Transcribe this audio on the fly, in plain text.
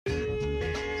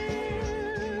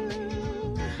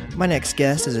My next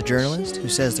guest is a journalist who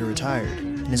says they're retired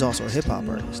and is also a hip-hop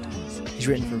artist. He's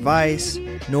written for Vice,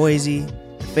 Noisy,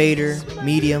 Fader,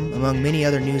 Medium, among many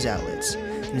other news outlets,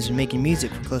 and has been making music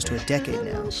for close to a decade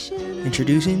now.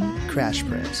 Introducing Crash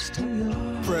Prez.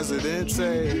 President,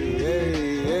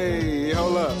 hey,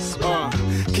 hold up.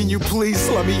 Can you please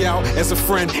let me out as a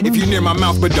friend? If you're near my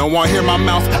mouth but don't want to hear my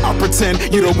mouth, I'll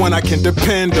pretend you're the one I can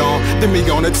depend on. Then we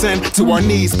gon' attend to our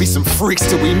needs, be some freaks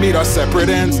till we meet our separate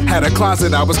ends. Had a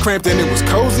closet, I was cramped and it was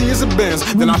cozy as a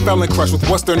Benz. Then I fell in crush with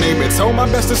what's their name and told my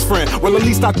bestest friend. Well, at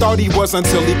least I thought he was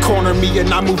until he cornered me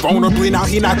and I moved vulnerably. Now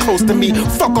he not close to me.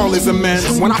 Fuck all his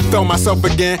amends. When I felt myself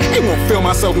again, ain't won't feel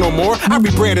myself no more. I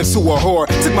rebranded to a whore.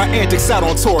 Took my antics out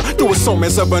on tour. Through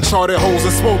assortments of uncharted holes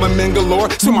and swollen men galore.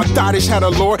 So my thottish had a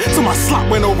lore. So my slot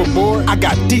went overboard. I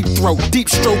got deep throat, deep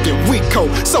stroke, and weak coat.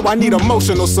 So I need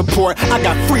emotional support. I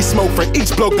got free smoke for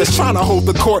each bloke that's trying to hold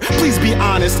the court. Please be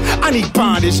honest, I need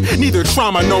bondage. Neither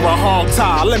trauma nor a hog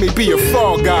tie. Let me be a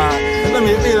fall guy. Let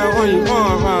me be on you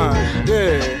on mine.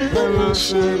 Yeah.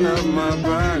 Emotion of my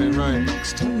body, right.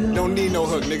 Don't need no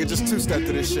hook, nigga. Just two-step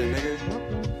to this shit, nigga.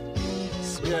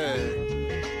 Yeah.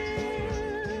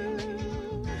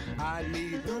 I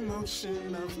need the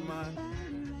motion of my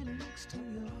shit,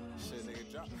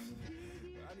 nigga. Drop.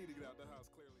 I need to get out the house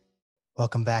clearly.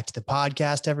 Welcome back to the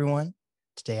podcast, everyone.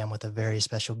 Today I'm with a very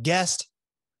special guest,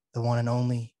 the one and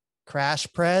only Crash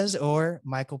Prez, or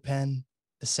Michael Penn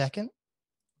II. What's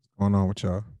going on with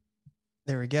y'all?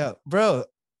 There we go. Bro,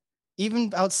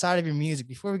 even outside of your music,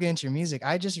 before we get into your music,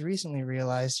 I just recently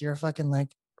realized you're a fucking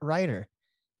like writer,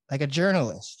 like a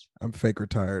journalist. I'm fake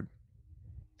retired.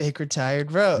 Fake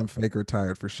retired, bro. I'm fake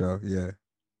retired for sure. Yeah.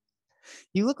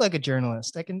 You look like a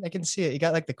journalist. I can see it. You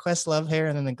got like the Questlove hair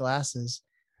and then the glasses.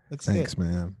 Looks Thanks, good.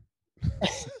 man.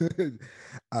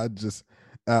 I just,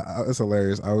 it's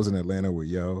hilarious. I was in Atlanta with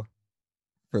Yo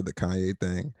for the Kanye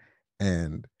thing,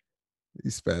 and he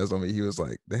spazzed on me. He was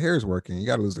like, "The hair is working. You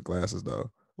got to lose the glasses,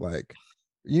 though. Like,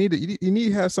 you need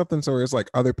to have something so it's like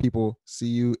other people see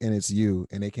you and it's you,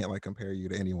 and they can't like compare you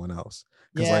to anyone else."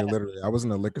 Because like literally, I was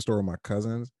in a liquor store with my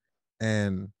cousins,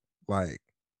 and like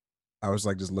I was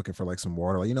like just looking for like some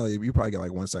water. Like, you know, you probably get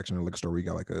like one section in the liquor store where you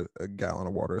got like a gallon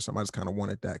of water or something. I just kind of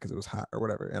wanted that because it was hot or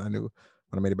whatever. And I knew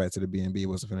when I made it back to the B&B, it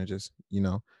wasn't finna just, you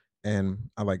know. And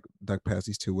I like ducked past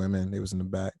these two women. They was in the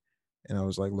back, and I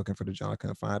was like looking for the John. I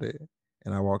couldn't find it.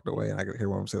 And I walked away, and I could hear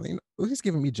what I'm saying. You know, he's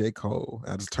giving me J. Cole.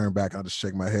 I just turned back. I just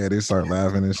shake my head. They start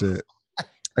laughing and shit.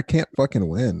 I can't fucking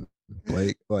win,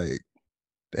 Blake. Like,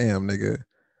 damn, nigga.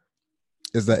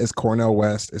 It's Cornell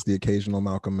West. It's the occasional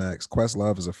Malcolm X.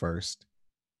 Questlove is a first,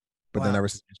 but then ever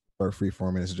since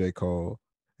Freeform, it's J. Cole.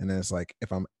 And then it's like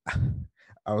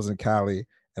I was in Cali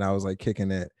and I was like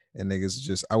kicking it, and niggas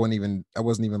just I wasn't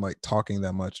even like talking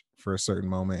that much for a certain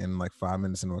moment, and like 5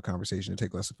 minutes into a conversation, it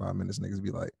take less than 5 minutes, niggas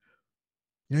be like,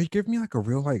 you know, you give me like a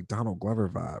real like Donald Glover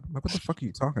vibe. I'm like, what the fuck are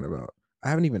you talking about? You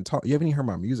haven't even heard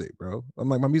my music, bro. I'm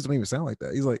like, my music don't even sound like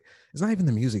that. He's like, it's not even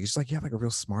the music. It's just like, you have like a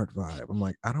real smart vibe. I'm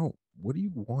like, what do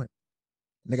you want?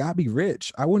 Nigga, I'd be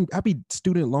rich. I'd be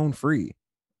student loan free.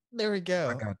 There we go.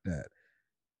 I got that.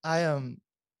 I'm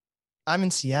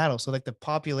in Seattle, so like the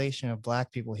population of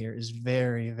Black people here is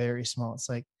very, very small. It's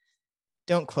like,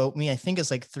 don't quote me, I think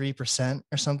it's like 3%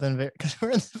 or something, because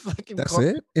we're in the fucking That's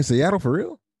it? In Seattle for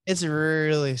real? It's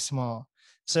really small.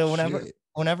 So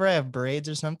whenever I have braids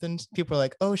or something, people are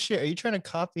like, "Oh shit, are you trying to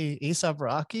copy A$AP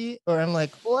Rocky?" Or I'm like,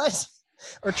 "What?"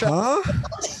 Or I'm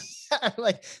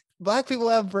like, Black people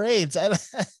have braids.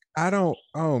 I don't.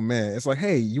 Oh man, it's like,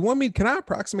 hey, you want me? Can I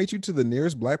approximate you to the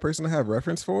nearest Black person to have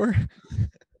reference for?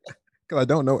 Because I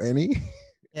don't know any.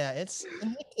 Yeah, it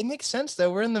makes sense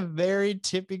though. We're in the very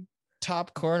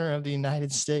top corner of the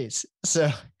United States,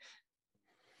 so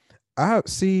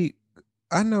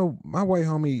I know my white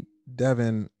homie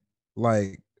Devin,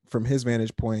 like from his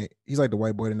vantage point, he's like the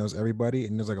white boy that knows everybody,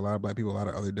 and there's like a lot of Black people, a lot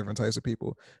of other different types of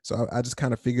people. So I just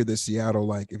kind of figured that Seattle,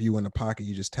 like if you in the pocket,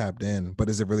 you just tapped in. But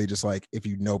is it really just like if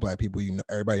you know Black people, you know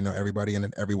everybody, and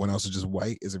then everyone else is just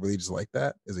white? Is it really just like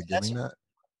that? Is it giving that?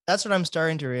 That's what I'm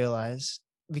starting to realize,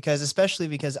 especially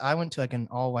because I went to like an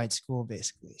all-white school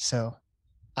basically, so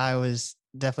I was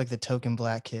definitely the token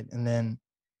Black kid, and then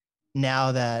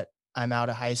now that I'm out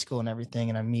of high school and everything,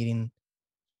 and I'm meeting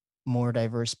more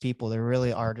diverse people, there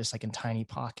really are just like in tiny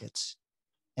pockets,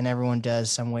 and everyone does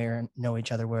somewhere know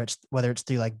each other, whether it's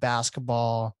through like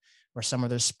basketball or some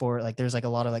other sport. Like there's like a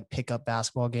lot of like pickup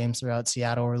basketball games throughout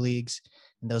Seattle or leagues,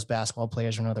 and those basketball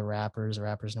players will know the rappers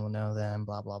will know them,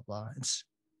 blah blah blah. It's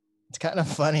kind of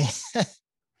funny.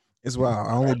 It's wild.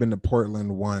 I only been to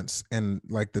Portland once, and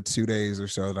like the 2 days or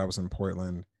so that I was in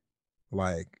Portland,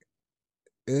 like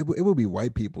it would be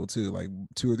white people too. Like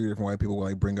 2 or 3 different white people will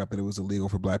like bring up that it was illegal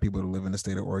for black people to live in the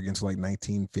state of Oregon to like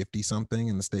 1950 something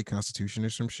in the state constitution or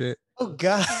some shit. Oh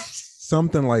God.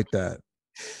 Something like that.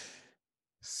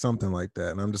 Something like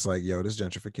that. And I'm just like, yo, this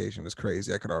gentrification is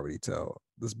crazy. I could already tell.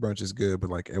 This brunch is good, but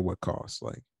like at what cost?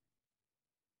 Like,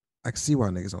 I can see why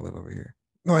niggas don't live over here.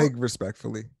 Like,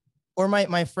 respectfully. Or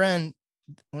my friend,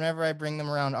 whenever I bring them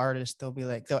around artists, they'll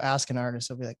ask an artist,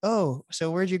 they'll be like, oh,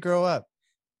 so where'd you grow up?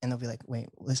 And they'll be like, wait,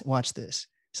 listen, watch this.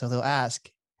 So they'll ask,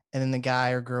 and then the guy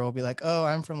or girl will be like, oh,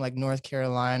 I'm from like North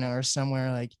Carolina or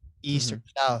somewhere like east or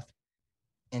south.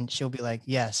 And she'll be like,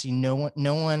 yes, no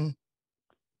one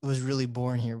was really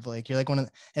born here, Blake. You're like one of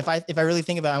the, if I really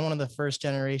think about it, I'm one of the first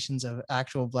generations of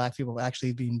actual black people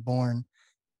actually being born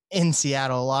in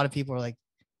Seattle. A lot of people are like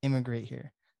immigrate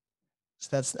here.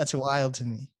 So that's wild to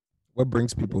me. What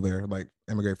brings people there? Like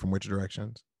immigrate from which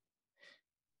directions?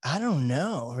 I don't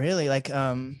know, really. Like,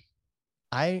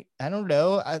 I don't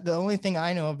know. The only thing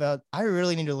I know about, I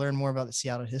really need to learn more about the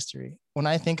Seattle history. When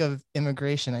I think of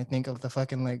immigration, I think of the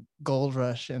fucking like gold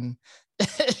rush and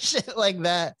shit like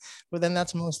that. But then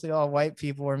that's mostly all white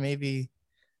people or maybe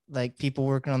like people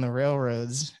working on the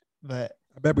railroads. But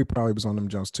I bet we probably was on them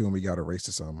jumps too, and we got erased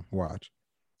to some. Watch.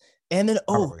 And then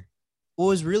Probably. What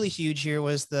was really huge here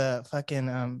was the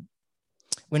fucking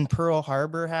when Pearl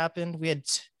Harbor happened, we had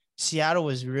Seattle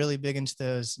was really big into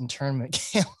those internment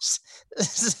camps.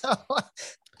 So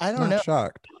I don't know.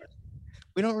 Shocked.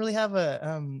 We don't really have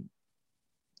a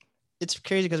it's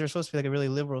crazy because we're supposed to be like a really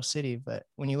liberal city, but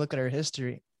when you look at our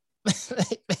history,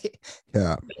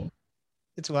 yeah,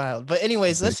 it's wild. But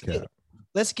anyways,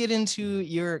 let's get into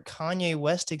your Kanye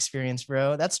West experience,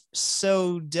 bro. That's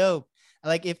so dope.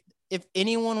 Like if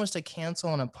anyone was to cancel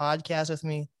on a podcast with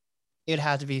me, it'd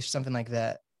have to be something like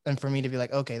that. And for me to be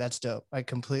like, okay, that's dope. I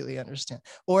completely understand.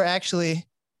 Or actually,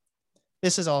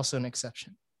 this is also an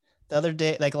exception. The other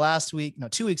day, like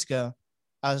 2 weeks ago,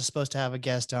 I was supposed to have a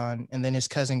guest on, and then his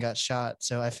cousin got shot.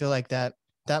 So I feel like that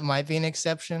might be an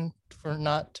exception for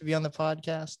not to be on the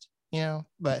podcast,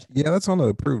 but yeah, that's on the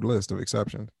approved list of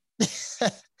exceptions.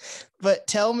 But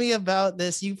tell me about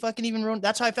this. You fucking even wrote,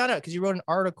 that's how I found out, because you wrote an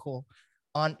article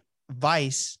on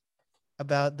Vice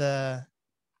about the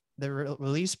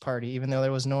release party, even though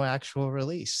there was no actual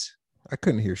release. I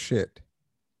couldn't hear shit.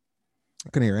 I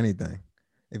couldn't hear anything.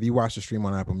 If you watch the stream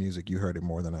on Apple Music, you heard it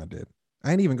more than I did. I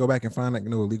didn't even go back and find like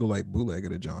no illegal like bootleg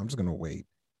of the joint. I'm just gonna wait.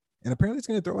 And apparently it's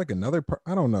gonna throw like another part.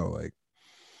 I don't know. Like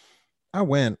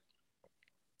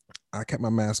I kept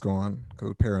my mask on because I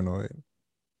was paranoid.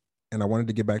 And I wanted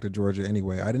to get back to Georgia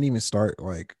anyway. I didn't even start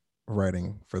like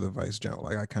writing for the Vice jump.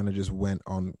 Like I kind of just went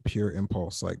on pure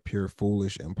impulse, like pure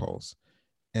foolish impulse.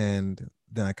 And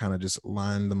then I kind of just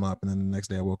lined them up. And then the next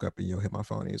day I woke up and hit my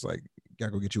phone. He was like,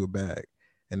 gotta go get you a bag.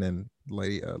 And then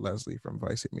lady Leslie from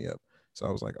Vice hit me up. So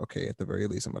I was like, okay, at the very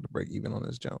least, I'm about to break even on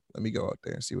this jump. Let me go out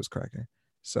there and see what's cracking.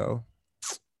 So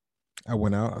I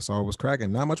went out, I saw it was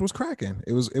cracking. Not much was cracking.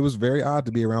 It was very odd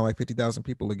to be around like 50,000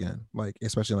 people again, like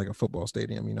especially like a football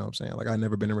stadium, you know what I'm saying? Like I'd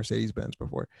never been to Mercedes-Benz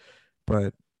before.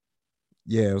 But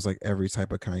yeah, it was like every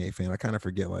type of Kanye fan. I kind of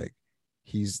forget like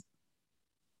he's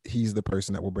the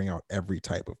person that will bring out every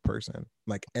type of person,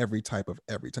 like every type of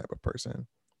person.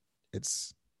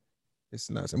 It's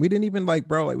nuts. And we didn't even like,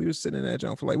 bro, like we was sitting in that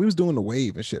jump for like, we was doing the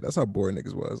wave and shit. That's how bored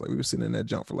niggas was. Like we was sitting in that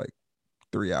jump for like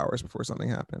 3 hours before something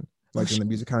happened. Like when the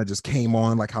music kind of just came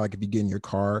on, like how like if you get in your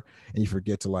car and you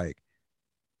forget to like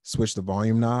switch the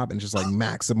volume knob and just like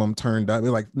maximum turned up, it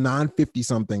was like 950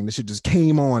 something. The shit just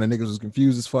came on and niggas was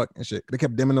confused as fuck and shit. They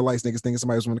kept dimming the lights, niggas thinking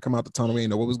somebody was going to come out the tunnel. We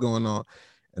didn't know what was going on.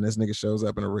 And this nigga shows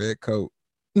up in a red coat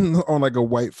on like a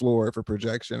white floor for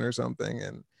projection or something.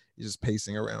 And he's just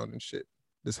pacing around and shit.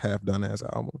 This half done ass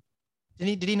album.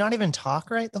 Did he not even talk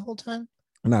right the whole time?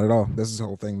 Not at all. This is the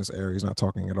whole thing. This area, he's not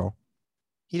talking at all.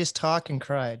 He just talked and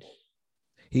cried.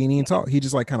 He didn't even talk. He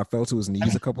just like kind of fell to his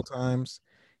knees a couple times.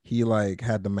 He like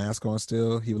had the mask on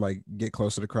still. He would like get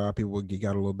closer to the crowd. People would geek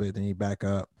out a little bit. Then he'd back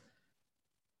up.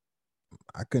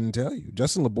 I couldn't tell you.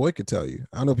 Justin LeBoy could tell you.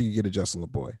 I don't know if you could get a Justin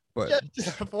LeBoy, but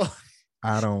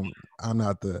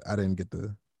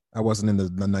I wasn't in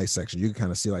the nice section. You could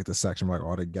kind of see like the section where like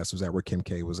all the guests was at, where Kim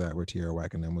K was at, where Tierra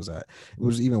Whack and them was at. It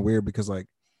was even weird because like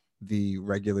the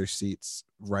regular seats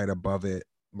right above it,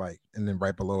 like, and then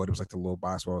right below it was like the little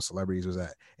box where all celebrities was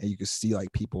at, and you could see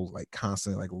like people like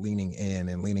constantly like leaning in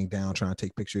and leaning down trying to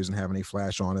take pictures and having a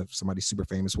flash on if somebody super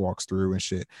famous walks through and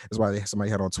shit. That's why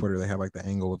somebody had on Twitter, they had like the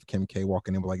angle of Kim K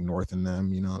walking in with like North and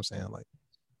them, you know what I'm saying? Like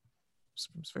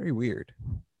it's very weird.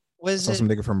 Saw some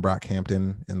nigga from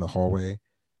Brockhampton in the hallway.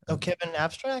 Oh, Kevin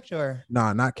Abstract or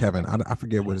Nah, not Kevin. I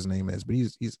forget what his name is, but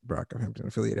he's Brockhampton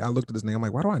affiliated. I looked at his name. I'm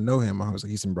like, why do I know him? I was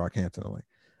like, he's in Brockhampton. I'm like,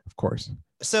 of course.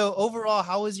 so overall,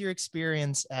 how was your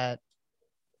experience at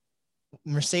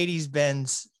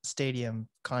Mercedes-Benz Stadium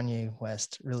Kanye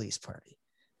West release party?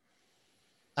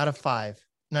 Out of 5,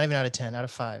 not even out of 10, out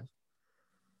of 5.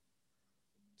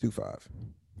 2.5.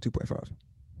 2.5.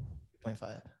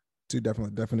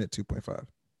 2.5. Definite 2.5.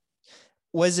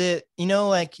 Was it,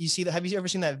 like you see that? Have you ever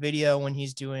seen that video when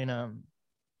he's doing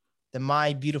the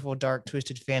My Beautiful Dark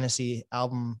Twisted Fantasy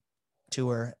album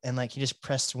tour, and like he just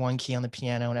pressed one key on the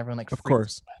piano and everyone like of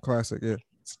course, classic, yeah.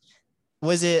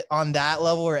 Was it on that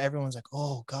level where everyone's like,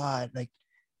 oh God, like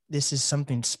this is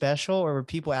something special? Or were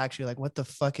people actually like, what the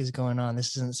fuck is going on?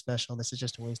 This isn't special. This is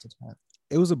just a waste of time.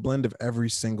 It was a blend of every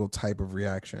single type of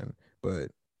reaction, but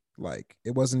like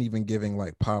it wasn't even giving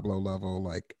like Pablo level,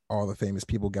 like all the famous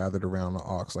people gathered around the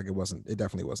aux. Like it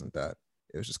definitely wasn't that.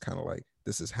 It was just kind of like,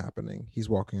 this is happening. He's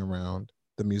walking around.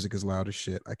 The music is loud as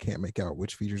shit. I can't make out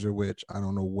which features are which. I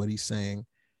don't know what he's saying.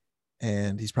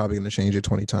 And he's probably going to change it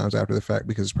 20 times after the fact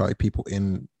because there's probably people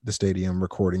in the stadium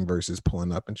recording versus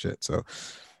pulling up and shit. So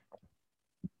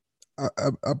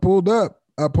I pulled up.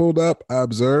 I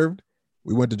observed.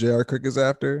 We went to JR Crickets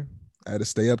after. I had to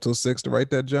stay up till 6 to write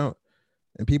that jump.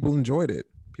 And people enjoyed it.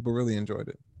 People really enjoyed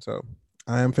it. So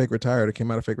I am fake retired. I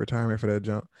came out of fake retirement for that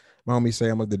jump. My homies say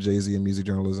I'm like the Jay-Z in music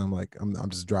journalism. Like I'm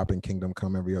just dropping Kingdom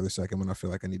Come every other second when I feel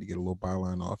like I need to get a little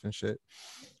byline off and shit.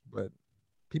 But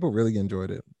people really enjoyed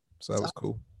it. So that was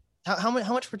cool. How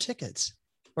much for tickets?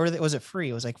 Or was it free?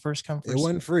 It was like first come, first. It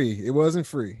wasn't free. It wasn't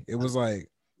free. It was like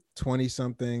 20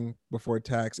 something before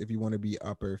tax if you want to be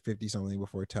upper, 50 something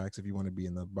before tax if you want to be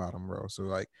in the bottom row. So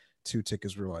like 2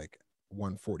 tickets were like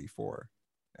 144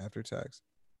 after tax.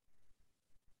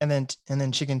 And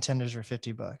then chicken tenders were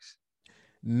 $50.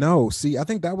 No, see, I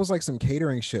think that was like some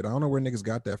catering shit. I don't know where niggas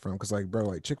got that from because like, bro,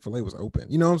 like Chick-fil-A was open.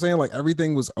 You know what I'm saying? Like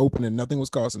everything was open and nothing was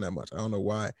costing that much. I don't know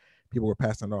why people were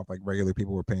passing it off like regular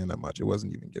people were paying that much. It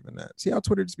wasn't even given that. See how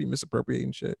Twitter just be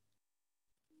misappropriating shit?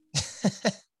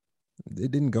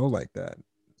 It didn't go like that.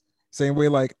 Same way,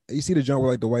 like you see the jump where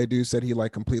like the white dude said he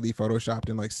like completely photoshopped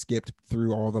and like skipped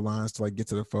through all the lines to like get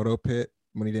to the photo pit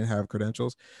when he didn't have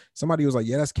credentials. Somebody was like,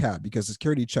 yeah, that's cap because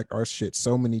security checked our shit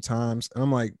so many times. And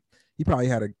I'm like, he probably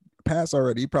had a pass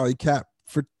already. He probably capped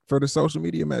for the social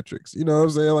media metrics. You know what I'm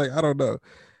saying? Like, I don't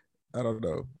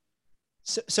know.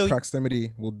 So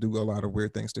proximity will do a lot of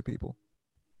weird things to people.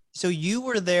 So you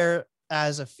were there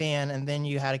as a fan, and then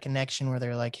you had a connection where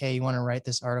they're like, hey, you want to write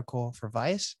this article for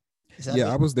Vice?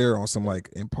 I was there on some like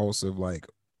impulsive, like,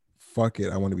 fuck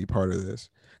it, I want to be part of this.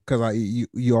 Because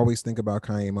you always think about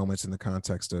Kanye moments in the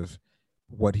context of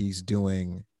what he's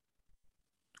doing,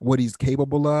 what he's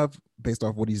capable of based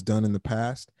off what he's done in the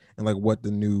past, and like what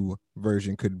the new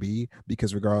version could be.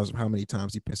 Because regardless of how many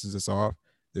times he pisses us off,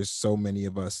 there's so many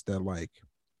of us that like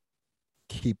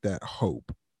keep that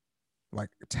hope, like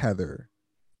tether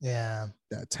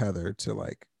to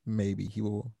like maybe he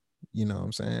will, you know what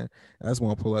I'm saying? I just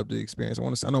want to pull up the experience. I know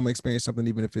I'm gonna experience something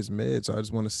even if it's mid. So I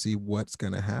just want to see what's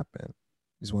gonna happen.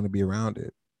 I just want to be around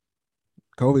it.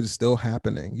 COVID is still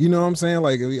happening. You know what I'm saying?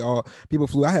 Like people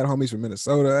flew. I had homies from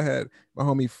Minnesota. I had my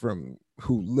homie from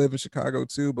who live in Chicago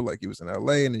too, but like he was in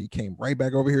LA and then he came right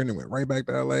back over here and then went right back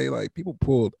to LA. Like people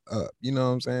pulled up, you know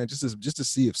what I'm saying? Just to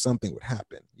see if something would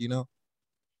happen, you know?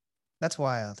 That's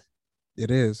wild.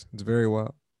 It is. It's very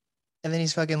wild. And then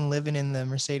he's fucking living in the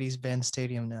Mercedes-Benz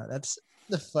Stadium now. That's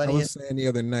the funniest. I was saying the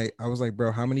other night, I was like,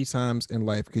 bro, how many times in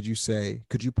life could you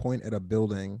point at a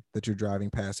building that you're driving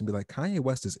past and be like, Kanye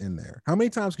West is in there? How many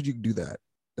times could you do that?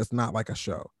 That's not like a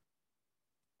show.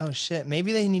 Oh shit.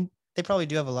 Maybe they probably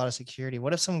do have a lot of security.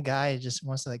 What if some guy just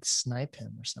wants to like snipe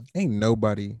him or something? Ain't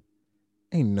nobody,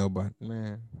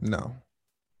 man. No.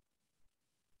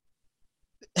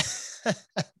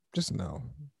 Just no.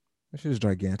 This shit is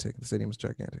gigantic. The stadium is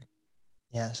gigantic.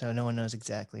 Yeah, so no one knows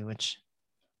exactly which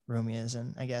room he is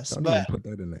in, I guess. Don't even put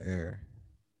that in the air.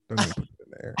 Don't even put it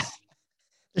in the air.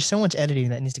 There's so much editing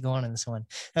that needs to go on in this one.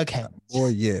 Okay. Oh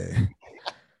yeah.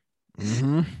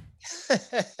 Mm-hmm.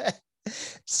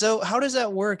 So how does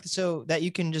that work? So that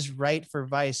you can just write for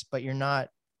Vice, but you're not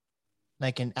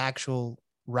like an actual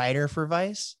writer for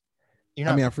Vice? You're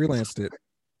not. I mean, I freelanced it.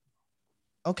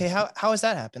 Okay, how has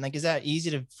that happened? Like, is that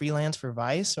easy to freelance for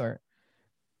Vice or?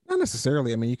 Not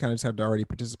necessarily. I mean, you kind of just have to already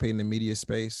participate in the media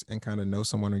space and kind of know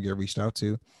someone or get reached out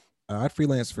to. I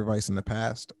freelanced for Vice in the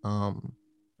past. I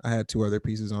had 2 other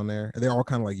pieces on there. They're all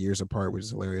kind of like years apart, which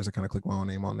is hilarious. I kind of clicked my own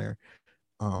name on there.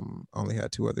 Only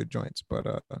had 2 other joints,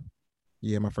 but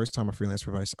yeah, my first time I freelanced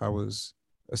for Vice, I was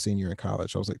a senior in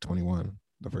college. I was like 21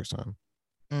 the first time.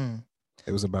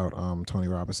 It was about Tony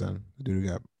Robinson, the dude who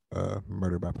got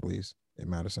murdered by police in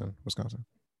Madison, Wisconsin.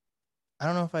 I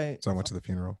don't know if So I went to the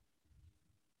funeral.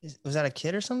 Was that a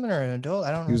kid or something or an adult?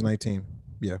 I don't know. He was 19.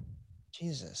 Yeah.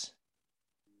 Jesus.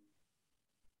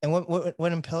 And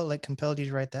what compelled you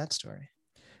to write that story?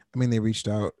 I mean, they reached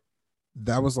out.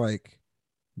 That was like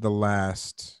the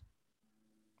last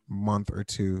month or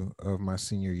two of my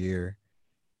senior year,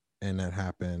 and that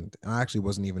happened. And I actually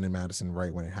wasn't even in Madison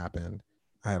right when it happened.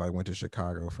 I had like went to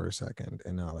Chicago for a second,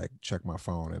 and then I like checked my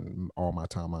phone, and all my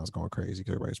timeline's going crazy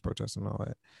because everybody's protesting and all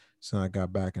that. So I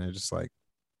got back, and it just like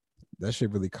that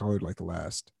shit really colored like the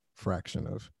last fraction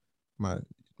of my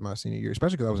senior year,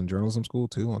 especially because I was in journalism school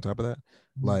too. On top of that,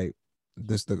 like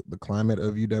this the climate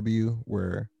of UW,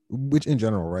 which in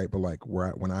general, right? But like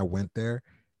when I went there,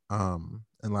 and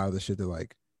a lot of the shit that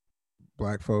like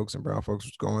Black folks and brown folks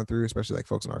was going through, especially like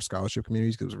folks in our scholarship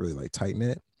communities, because it was really like tight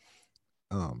knit.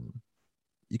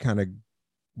 You kind of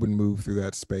would move through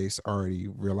that space already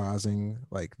realizing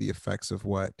like the effects of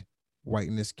what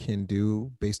whiteness can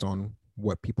do based on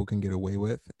what people can get away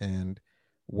with and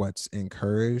what's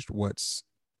encouraged, what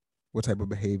type of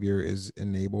behavior is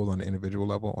enabled on an individual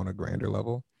level, on a grander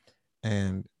level.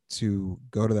 And to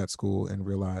go to that school and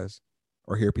realize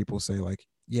or hear people say like,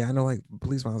 yeah, I know like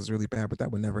police violence is really bad, but that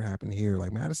would never happen here.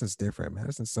 Like Madison's different.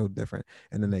 Madison's so different.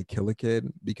 And then they kill a kid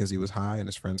because he was high and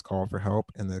his friends called for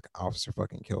help and the officer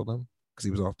fucking killed him because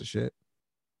he was off the shit.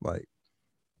 Like,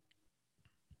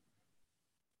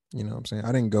 you know what I'm saying?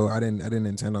 I didn't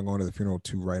intend on going to the funeral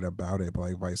to write about it, but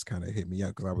like Vice kind of hit me up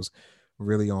because I was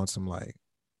really on some like,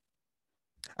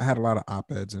 I had a lot of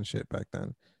op-eds and shit back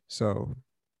then. So,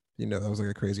 you know, that was like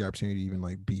a crazy opportunity to even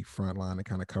like be frontline and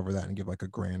kind of cover that and give like a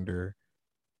grander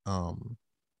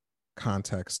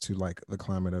context to like the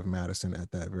climate of Madison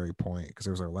at that very point, because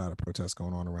there was a lot of protests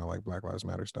going on around like Black Lives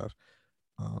Matter stuff.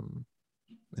 And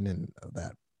then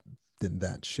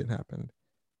that shit happened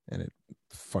and it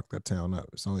fucked that town up.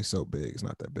 It's only so big, it's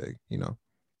not that big, you know.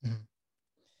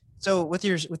 So with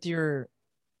your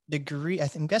degree,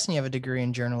 I'm guessing you have a degree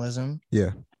in journalism.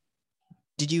 Yeah.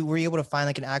 Were you able to find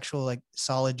like an actual like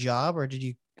solid job, or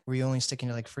were you only sticking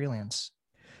to like freelance?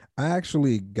 I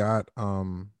actually got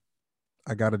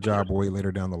a job way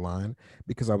later down the line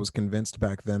because I was convinced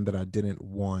back then that I didn't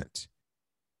want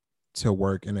to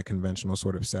work in a conventional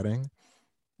sort of setting,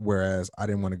 whereas I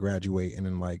didn't want to graduate and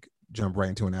then like jump right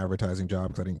into an advertising job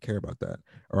because I didn't care about that,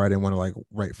 or I didn't want to like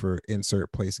write for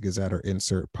insert place Gazette or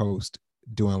insert Post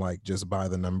doing like just by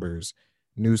the numbers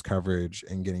news coverage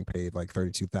and getting paid like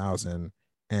 $32,000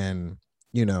 and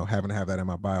you know having to have that in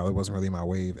my bio. It wasn't really my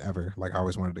wave ever. Like I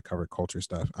always wanted to cover culture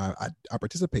stuff. I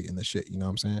participate in the shit, you know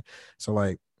what I'm saying? So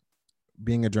like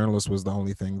being a journalist was the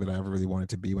only thing that I ever really wanted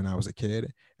to be when I was a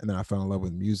kid, and then I fell in love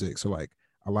with music. So like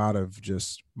a lot of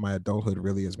just my adulthood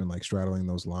really has been like straddling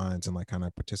those lines and like kind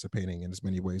of participating in as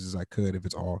many ways as I could, if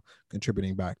it's all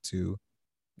contributing back to,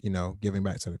 you know, giving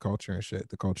back to the culture and shit,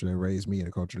 the culture that raised me,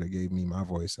 the culture that gave me my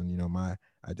voice and, you know, my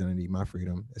identity, my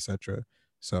freedom, etc.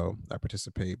 So I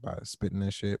participate by spitting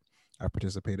that shit. I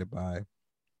participated by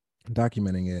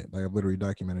documenting it. Like I've literally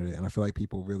documented it. And I feel like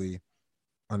people really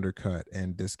undercut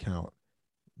and discount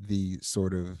the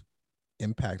sort of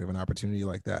impact of an opportunity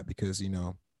like that, because, you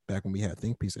know, back when we had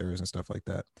think piece errors and stuff like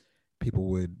that, people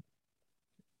would,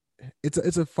 it's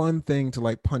a fun thing to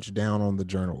like punch down on the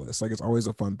journalists. Like it's always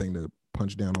a fun thing to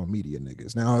punch down on media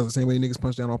niggas. Now it's the same way niggas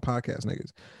punch down on podcast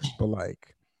niggas. But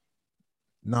like,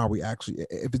 nah, we actually,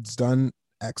 if it's done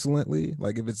excellently,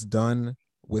 like if it's done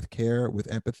with care,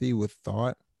 with empathy, with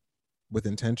thought, with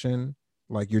intention,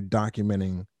 like you're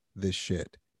documenting this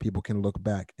shit. People can look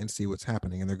back and see what's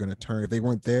happening, and they're going to turn, if they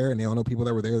weren't there and they don't know people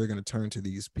that were there, they're going to turn to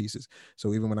these pieces.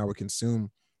 So even when I would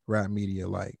consume rap media,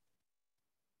 like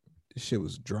this shit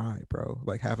was dry, bro.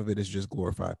 Like half of it is just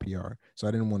glorified PR. So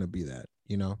I didn't want to be that,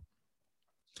 you know?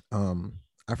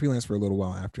 I freelanced for a little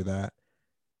while after that,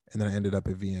 and then I ended up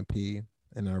at VMP,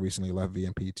 and then I recently left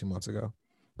VMP 2 months ago.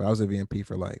 But I was at VMP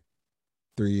for like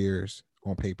 3 years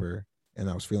on paper, and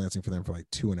I was freelancing for them for like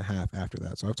 2.5 after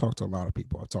that. So I've talked to a lot of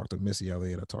people. I've talked to Missy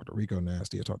Elliott. I talked to Rico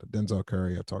Nasty. I talked to Denzel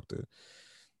Curry. I talked to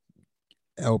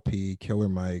LP, Killer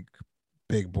Mike,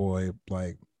 Big Boy,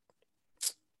 like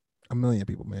a million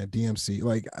people, man. DMC,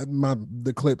 like my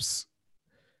clips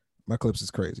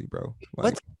is crazy, bro.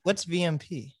 Like, what's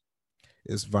VMP?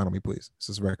 It's Vinyl Me Please. It's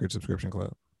this record subscription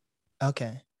club.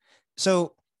 Okay.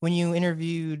 So when you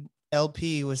interviewed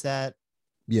LP, was that?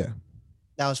 Yeah.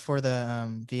 That was for the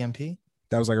VMP?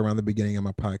 That was like around the beginning of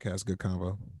my podcast, Good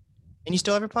Convo. And you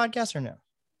still have your podcast or no?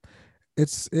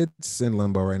 It's in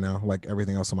limbo right now, like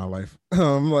everything else in my life.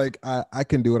 Like I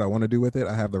can do what I want to do with it.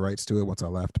 I have the rights to it once I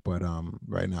left, but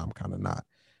right now I'm kind of not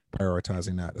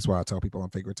prioritizing that. That's why I tell people I'm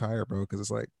fake retired, bro, because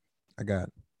it's like I got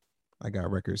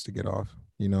records to get off.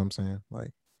 You know what I'm saying?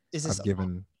 Like Is this I've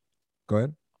given. Go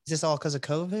ahead. is this all because of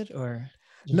COVID or?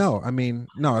 No, I mean,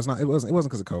 no, it's not. It wasn't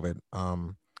because of COVID.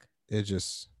 It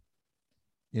just,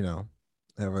 you know,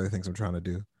 I have other things I'm trying to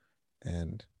do,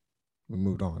 and we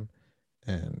moved on.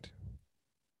 And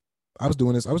I was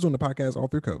doing this. I was doing the podcast all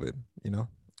through COVID. You know,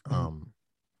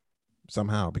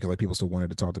 somehow because like people still wanted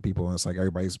to talk to people, and it's like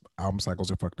everybody's album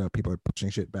cycles are fucked up. People are pushing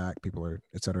shit back. People are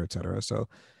et cetera, et cetera. So,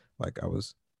 like, I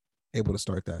was able to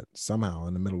start that somehow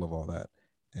in the middle of all that,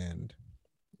 and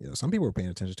you know, some people were paying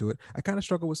attention to it. I kind of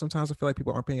struggle with sometimes. I feel like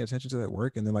people aren't paying attention to that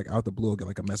work, and then like out the blue, I'll get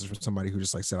like a message from somebody who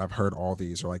just like said, "I've heard all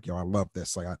these," or like, "Yo, I love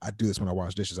this. Like, I do this when I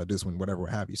wash dishes. I do this when whatever, what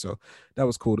have you." So that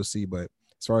was cool to see. But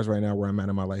as far as right now, where I'm at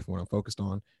in my life and what I'm focused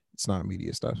on, it's not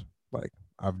media stuff. Like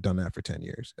I've done that for 10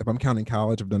 years. If I'm counting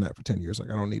college, I've done that for 10 years.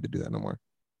 Like I don't need to do that no more.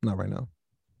 Not right now.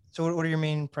 So what are your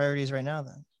main priorities right now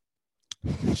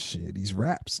then? Shit, these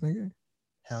raps, nigga.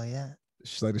 Hell yeah.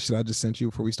 Like the shit I just sent you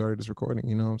before we started this recording.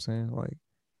 You know what I'm saying? Like.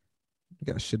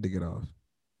 You got shit to get off.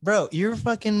 Bro, you're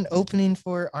fucking opening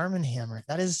for Arm & Hammer.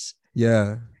 That is.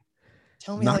 Yeah.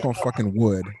 Tell me. Knock on fucking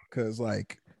wood. Because,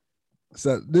 like,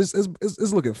 so this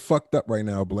is looking fucked up right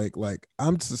now, Blake. Like,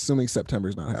 I'm just assuming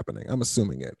September's not happening. I'm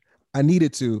assuming it. I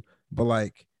needed to, but,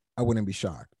 like, I wouldn't be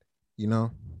shocked. You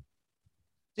know?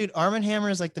 Dude, Arm & Hammer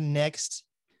is like the next.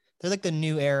 They're like the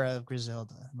new era of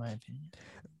Griselda, in my opinion.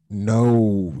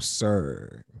 No,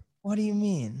 sir. What do you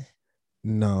mean?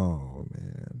 No,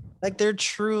 man. Like they're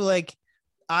true. Like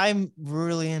I'm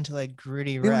really into like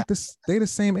gritty rap. Like they the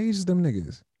same age as them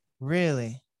niggas.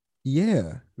 Really?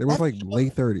 Yeah, they were like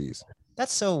late 30s.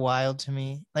 That's so wild to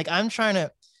me. Like I'm trying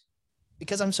to,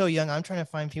 because I'm so young, I'm trying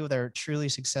to find people that are truly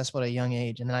successful at a young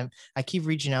age, and then I keep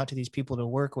reaching out to these people to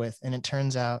work with, and it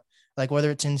turns out like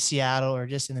whether it's in Seattle or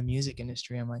just in the music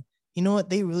industry, I'm like, you know what?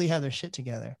 They really have their shit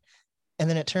together. And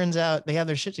then it turns out they have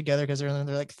their shit together because they're in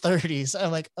their like 30s.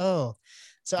 I'm like, oh,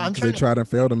 so I'm trying. They tried and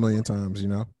failed a million times, you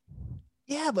know.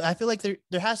 Yeah, but I feel like there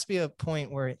has to be a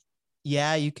point where,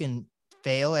 yeah, you can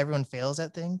fail. Everyone fails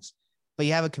at things, but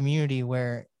you have a community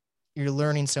where you're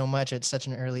learning so much at such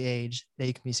an early age that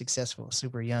you can be successful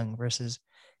super young versus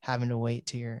having to wait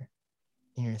till you're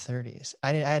in your 30s.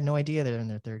 I had no idea they're in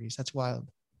their 30s. That's wild.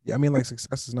 Yeah, I mean, like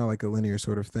success is not like a linear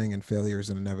sort of thing, and failure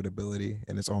is an inevitability,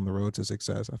 and it's on the road to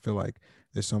success. I feel like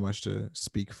there's so much to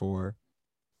speak for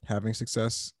having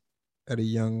success at a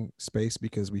young space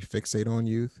because we fixate on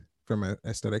youth from an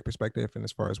aesthetic perspective, and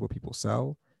as far as what people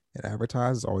sell and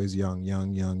advertise, is always young.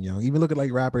 Even look at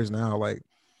like rappers now, like,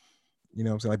 you know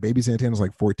what I'm saying, like Baby Santana's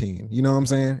like 14, you know what I'm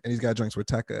saying, and he's got joints with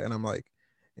Tekka, and I'm like,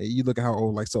 hey, you look at how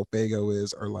old like Sofago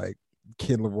is, or like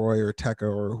Kid Leroy or Tekka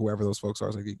or whoever those folks are.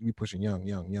 It's like you pushing young,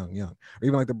 or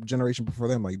even like the generation before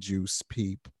them, like Juice,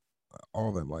 Peep, all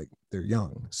of them, like they're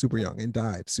young, super young, and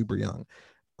died super young.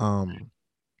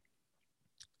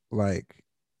 Like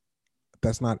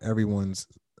that's not everyone's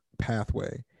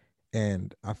pathway,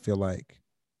 and I feel like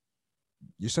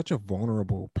you're such a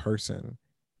vulnerable person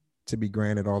to be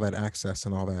granted all that access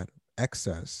and all that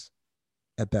excess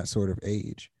at that sort of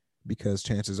age, because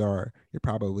chances are you're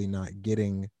probably not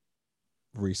getting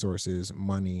resources,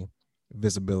 money,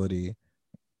 visibility.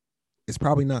 It's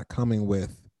probably not coming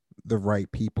with the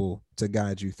right people to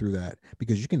guide you through that,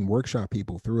 because you can workshop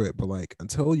people through it, but like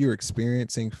until you're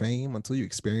experiencing fame, until you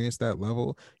experience that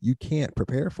level, you can't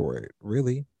prepare for it,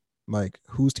 really. Like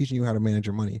who's teaching you how to manage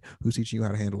your money? Who's teaching you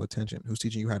how to handle attention? Who's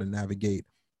teaching you how to navigate,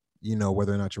 you know,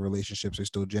 whether or not your relationships are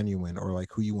still genuine, or like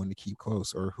who you want to keep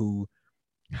close, or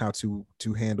how to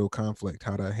handle conflict,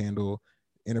 how to handle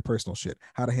interpersonal shit,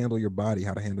 how to handle your body,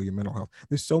 how to handle your mental health.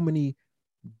 There's so many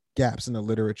gaps in the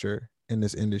literature in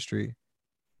this industry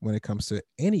when it comes to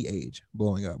any age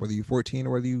blowing up, whether you're 14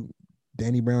 or whether you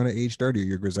Danny Brown at age 30, or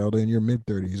you're Griselda in your mid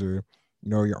 30s, or you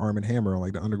know, your Arm & Hammer on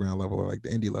like the underground level, or like the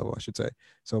indie level, I should say.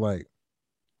 So like,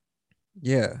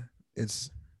 yeah,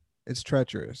 it's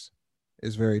treacherous.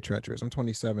 It's very treacherous. I'm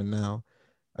 27 now.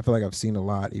 I feel like I've seen a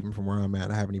lot, even from where I'm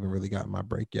at. I haven't even really gotten my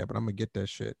break yet, but I'm gonna get that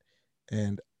shit.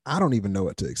 And I don't even know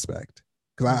what to expect,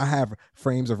 because I have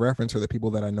frames of reference for the people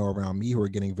that I know around me who are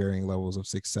getting varying levels of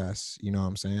success. You know what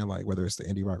I'm saying? Like whether it's the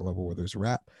indie rock level, whether it's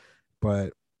rap,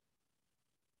 but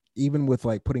even with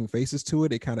like putting faces to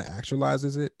it, it kind of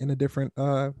actualizes it in a different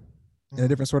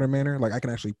sort of manner. Like I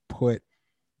can actually put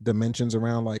dimensions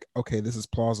around, like, okay, this is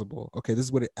plausible. Okay, this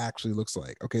is what it actually looks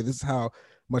like. Okay, this is how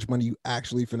much money you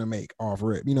actually finna make off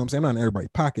rip. You know what I'm saying? Not in everybody's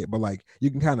pocket, but like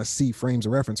you can kind of see frames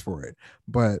of reference for it.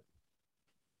 But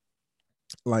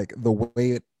like the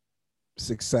way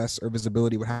success or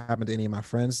visibility would happen to any of my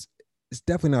friends, it's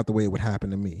definitely not the way it would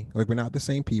happen to me. Like, we're not the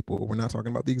same people. We're not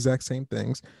talking about the exact same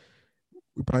things.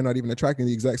 We're probably not even attracting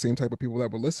the exact same type of people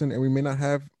that will listen, and we may not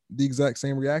have the exact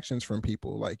same reactions from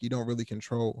people. Like, you don't really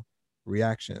control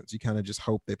reactions. You kind of just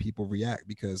hope that people react,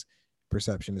 because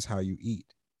perception is how you eat,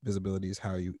 visibility is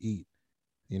how you eat,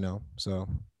 you know. So,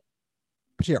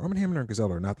 but yeah, Arm & Hammer and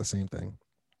Gazelle are not the same thing.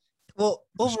 Well,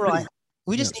 overall,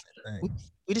 we just need,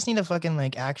 we just need a fucking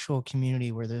like actual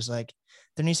community where there's like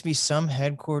there needs to be some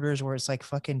headquarters where it's like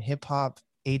fucking hip hop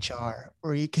HR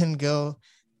where you can go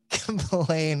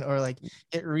complain or like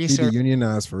get research. Need to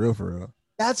unionize for real, for real.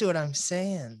 That's what I'm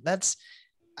saying. That's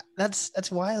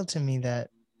wild to me that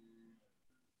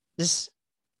this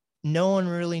no one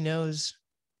really knows.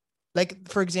 Like,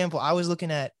 for example, I was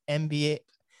looking at NBA.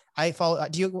 I follow.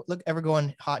 Do you ever go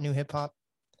on Hot New Hip Hop?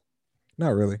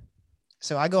 Not really.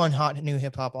 So I go on Hot New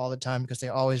Hip Hop all the time because they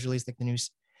always release like the new.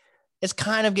 It's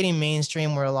kind of getting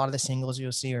mainstream where a lot of the singles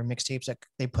you'll see or mixtapes that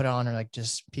they put on are like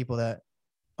just people that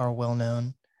are well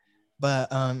known.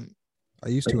 But I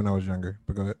used to when I was younger.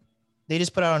 But go ahead. They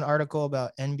just put out an article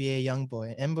about NBA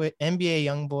YoungBoy. NBA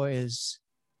YoungBoy is,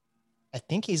 I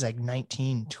think he's like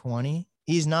 19, 20.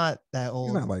 He's not that old.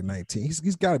 He's not like 19.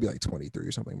 He's got to be like 23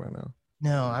 or something by now.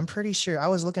 No, I'm pretty sure. I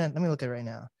was looking at. Let me look at it right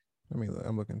now.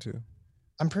 I'm looking too.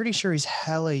 I'm pretty sure he's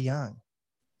hella young.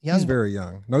 He's very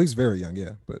young. No, he's very young.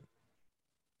 Yeah, but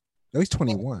no, he's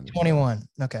 21. 21.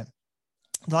 Okay.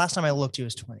 The last time I looked, he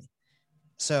was 20.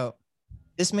 So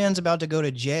this man's about to go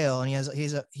to jail, and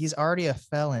he's already a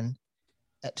felon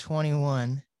at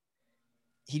 21.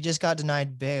 He just got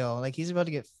denied bail. Like, he's about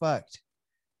to get fucked.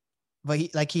 But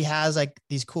he has like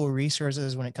these cool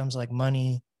resources when it comes to like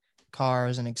money,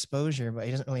 cars, and exposure, but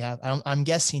he doesn't really have. I'm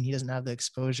guessing he doesn't have the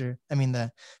exposure. I mean,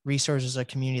 the resources of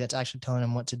community that's actually telling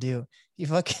him what to do. He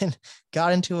fucking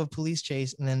got into a police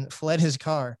chase and then fled his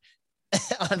car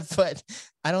on foot.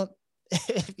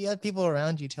 If you had people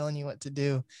around you telling you what to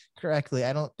do correctly,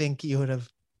 I don't think you would have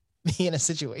been in a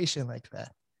situation like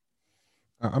that.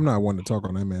 I'm not one to talk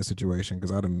on that man's situation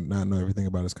because I do not know everything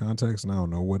about his context, and I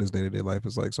don't know what his day-to-day life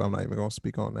is like, so I'm not even going to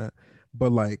speak on that.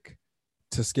 But like,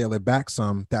 to scale it back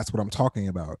some, that's what I'm talking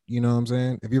about. You know what I'm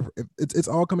saying? If it's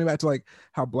all coming back to like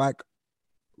how Black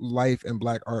life and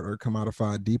Black art are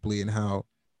commodified deeply, and how,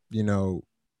 you know,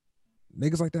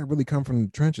 niggas like that really come from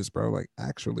the trenches, bro. Like,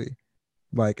 actually,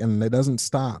 like, and it doesn't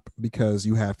stop because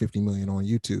you have 50 million on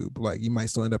YouTube. Like, you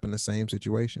might still end up in the same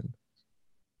situation.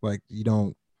 Like, you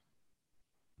don't.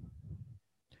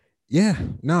 Yeah,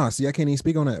 nah. See, I can't even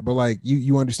speak on that, but like,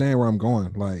 you understand where I'm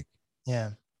going. Like, yeah.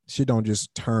 Shit don't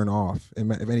just turn off.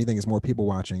 If anything, it's more people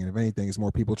watching, and if anything, it's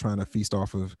more people trying to feast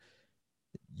off of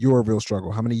your real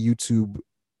struggle. How many YouTube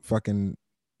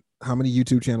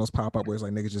channels pop up where it's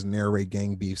like niggas just narrate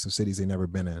gang beefs of cities they never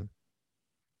been in?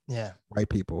 Yeah, white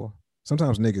people,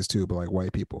 sometimes niggas too, but like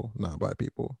white people, not Black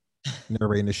people,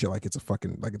 narrating this shit like it's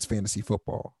like it's fantasy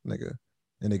football, nigga,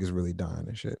 and niggas really dying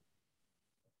and shit.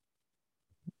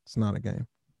 It's not a game.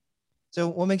 So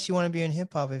what makes you want to be in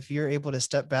hip hop if you're able to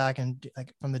step back and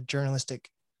like from the journalistic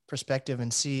perspective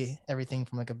and see everything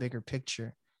from like a bigger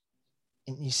picture?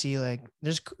 And you see like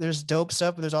there's dope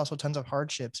stuff, but there's also tons of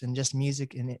hardships and just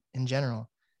music in general.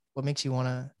 What makes you want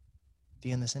to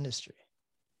be in this industry?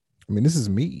 I mean, this is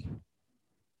me.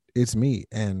 It's me.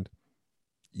 And,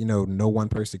 you know, no one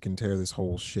person can tear this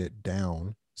whole shit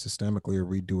down systemically or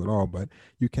redo it all, but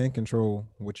you can control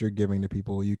what you're giving to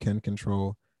people. You can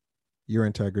control your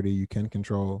integrity. You can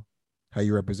control how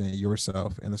you represent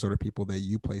yourself and the sort of people that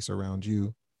you place around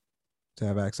you to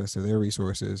have access to their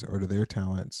resources or to their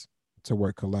talents, to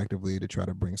work collectively to try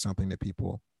to bring something to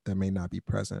people that may not be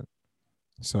present.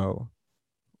 So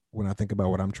when I think about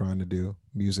what I'm trying to do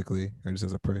musically or just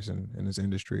as a person in this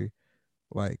industry,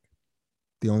 like,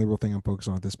 the only real thing I'm focused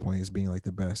on at this point is being like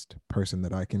the best person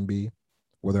that I can be,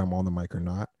 whether I'm on the mic or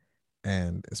not.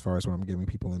 And as far as what I'm giving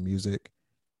people in music,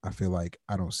 I feel like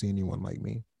I don't see anyone like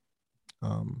me.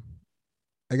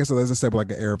 I guess, as I said,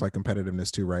 like an air of like competitiveness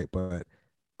too, right? But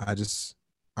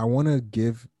I want to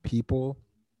give people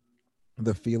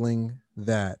the feeling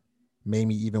that made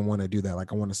me even want to do that.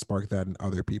 Like, I want to spark that in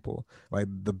other people. Like,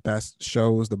 the best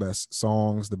shows, the best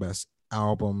songs, the best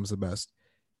albums, the best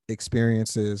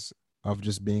experiences of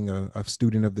just being a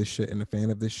student of this shit and a fan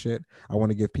of this shit. I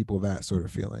want to give people that sort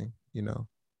of feeling, you know?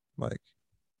 Like,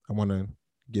 I want to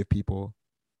give people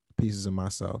pieces of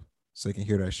myself so they can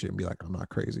hear that shit and be like, I'm not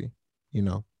crazy. You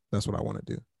know, that's what I want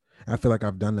to do. And I feel like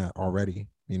I've done that already,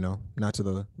 you know, not to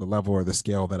the level or the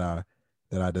scale that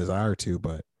I desire to,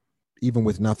 but even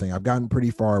with nothing, I've gotten pretty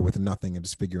far with nothing and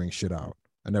just figuring shit out.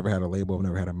 I never had a label. I've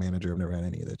never had a manager. I've never had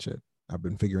any of that shit. I've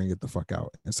been figuring it the fuck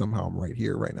out. And somehow I'm right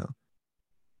here right now.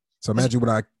 So imagine what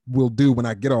I will do when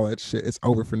I get all that shit. It's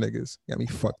over for niggas. Got me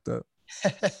fucked up.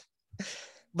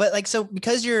 But like, so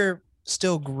because you're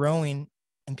still growing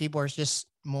and people are just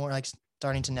more like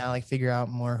starting to now like figure out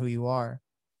more who you are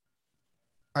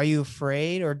you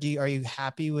afraid or are you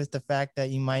happy with the fact that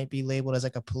you might be labeled as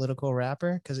like a political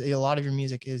rapper? Because a lot of your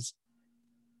music is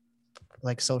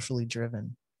like socially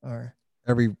driven. Or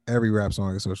Every rap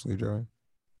song is socially driven.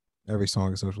 Every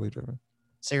song is socially driven.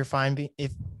 So you're fine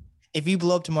if you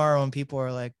blow up tomorrow and people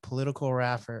are like political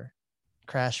rapper,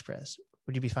 Crash Press,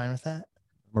 would you be fine with that?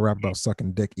 I'm gonna rap about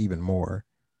sucking dick even more,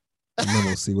 and then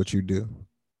we'll see what you do,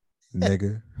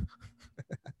 nigga.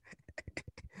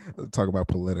 Talk about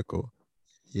political.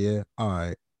 Yeah, all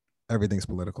right. Everything's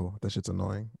political. That shit's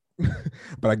annoying.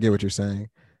 But I get what you're saying.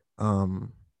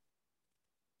 I'm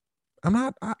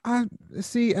not. I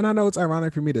see, and I know it's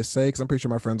ironic for me to say because I'm pretty sure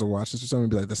my friends will watch this or something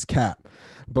and be like, "This cap,"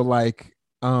 but like,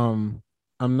 I'm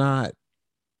not.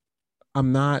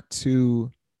 I'm not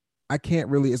too. I can't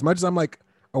really, as much as I'm like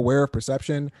aware of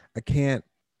perception, I can't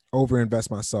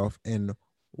overinvest myself in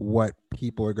what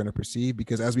people are going to perceive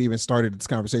because as we even started this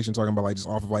conversation talking about like just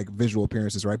off of like visual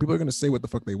appearances, right? People are going to say what the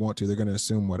fuck they want to. They're going to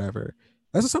assume whatever.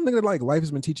 That's just something that like life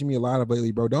has been teaching me a lot of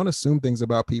lately, bro. Don't assume things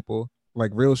about people,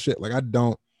 like real shit. Like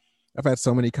I've had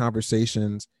so many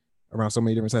conversations around so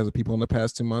many different types of people in the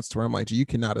past 2 months to where I'm like, you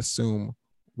cannot assume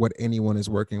what anyone is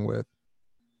working with.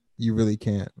 You really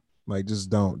can't. Like, just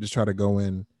don't. Just try to go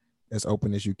in as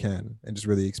open as you can and just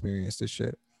really experience this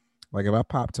shit. Like, if I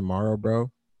pop tomorrow,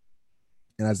 bro,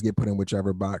 and I just get put in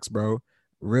whichever box, bro,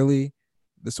 really,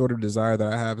 the sort of desire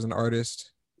that I have as an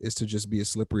artist is to just be as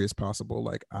slippery as possible.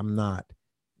 Like, I'm not.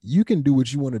 You can do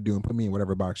what you want to do and put me in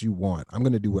whatever box you want. I'm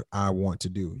going to do what I want to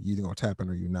do. You either going to tap in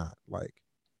or you not. Like,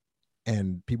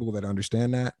 and people that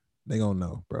understand that, they going to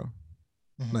know, bro.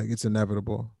 Mm-hmm. Like, it's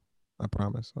inevitable. I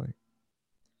promise. Like,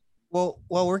 well,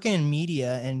 while working in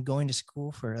media and going to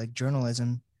school for like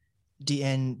journalism, do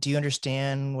you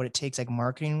understand what it takes like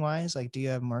marketing wise? Like, do you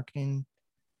have marketing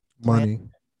money?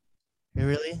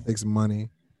 Really? It takes money.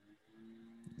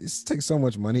 It takes so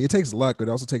much money. It takes luck, but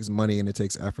it also takes money and it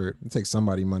takes effort. It takes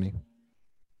somebody money.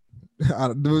 I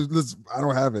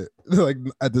don't have it. Like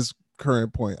at this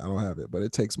current point, I don't have it, but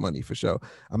it takes money for sure.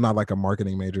 I'm not like a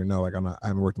marketing major. No, like I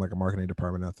haven't worked in like a marketing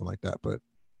department, nothing like that. But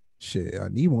shit, I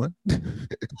need one.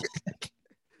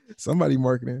 Somebody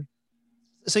marketing.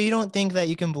 So you don't think that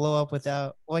you can blow up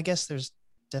without, well, I guess there's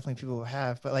definitely people who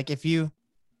have, but like do you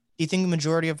think the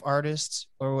majority of artists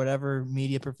or whatever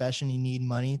media profession you need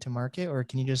money to market, or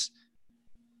can you just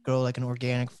grow like an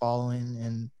organic following?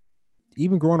 And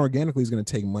even growing organically is going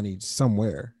to take money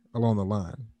somewhere along the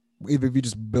line. Either if you're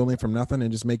just building from nothing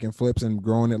and just making flips and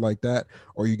growing it like that,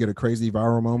 or you get a crazy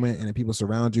viral moment and then people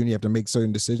surround you and you have to make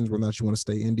certain decisions whether or not you want to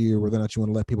stay indie or whether or not you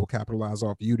want to let people capitalize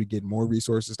off you to get more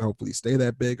resources to hopefully stay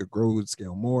that big or grow and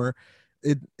scale more.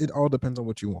 It all depends on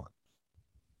what you want.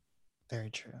 Very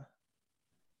true.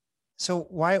 So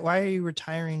why are you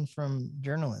retiring from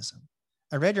journalism?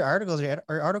 I read your articles. Your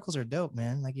articles are dope,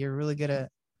 man. Like you're really good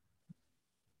at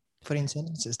putting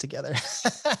sentences together.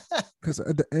 Because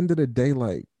at the end of the day,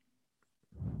 like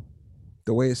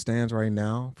the way it stands right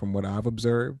now, from what I've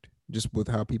observed, just with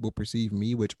how people perceive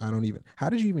me, which I don't even. How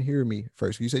did you even hear me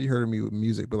first? You said you heard me with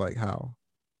music, but like how?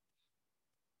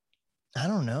 I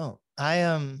don't know.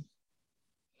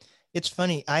 It's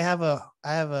funny. I have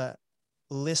a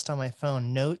list on my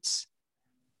phone, notes,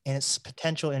 and it's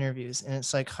potential interviews, and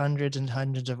it's like hundreds and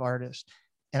hundreds of artists.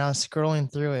 And I was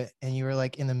scrolling through it, and you were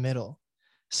like in the middle.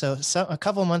 So a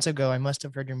couple of months ago, I must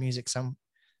have heard your music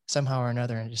somehow or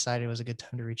another, and decided it was a good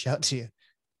time to reach out to you.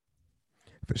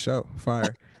 For sure,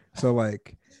 fire. So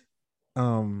like,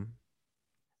 I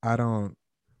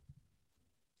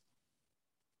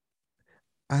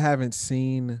haven't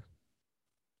seen.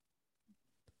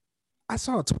 I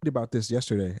saw a tweet about this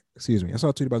yesterday. Excuse me. I saw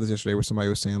a tweet about this yesterday where somebody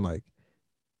was saying like,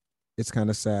 it's kind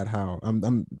of sad how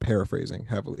I'm paraphrasing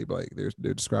heavily, but like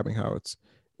they're describing how it's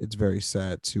very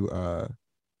sad to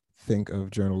think of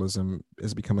journalism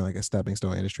as becoming like a stepping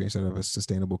stone industry instead of a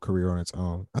sustainable career on its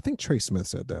own. I think Trey Smith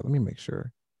said that. Let me make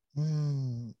sure.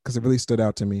 Because it really stood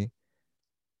out to me.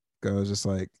 Because just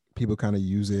like people kind of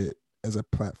use it as a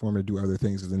platform to do other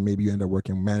things. And then maybe you end up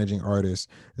managing artists.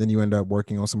 Then you end up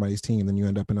working on somebody's team. Then you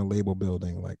end up in a label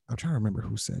building. Like I'm trying to remember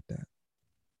who said that.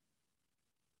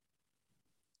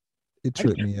 It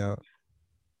tripped me out.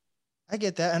 I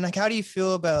get that. And like, how do you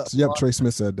feel about? Yep, Trey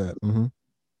Smith said that. Mm-hmm.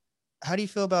 How do you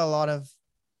feel about a lot of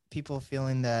people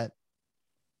feeling that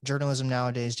journalism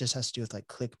nowadays just has to do with like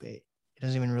clickbait? It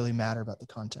doesn't even really matter about the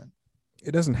content.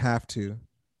 It doesn't have to.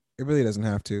 It really doesn't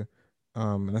have to.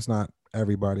 And that's not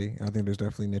everybody. I think there's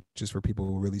definitely niches for people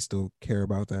who really still care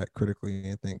about that critically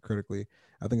and think critically.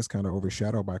 I think it's kind of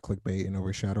overshadowed by clickbait and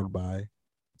overshadowed by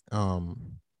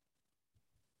um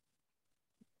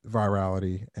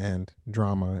virality and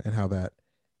drama and how that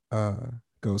uh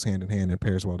goes hand in hand and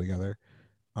pairs well together.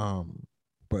 Um,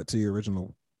 but to your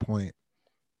original point,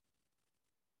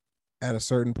 at a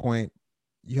certain point,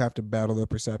 you have to battle the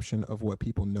perception of what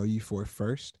people know you for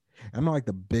first. I'm not like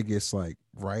the biggest like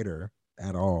writer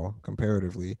at all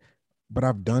comparatively, but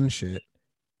I've done shit.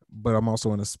 But I'm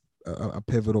also in a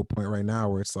pivotal point right now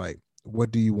where it's like,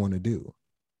 what do you want to do?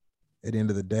 At the end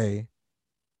of the day,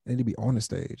 I need to be on the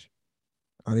stage.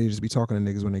 I need to just be talking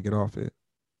to niggas when they get off it.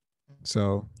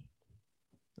 So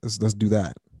let's do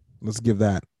that. Let's give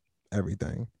that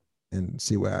everything and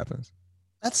see what happens.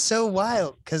 That's so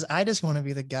wild because I just want to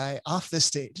be the guy off the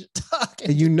stage talking.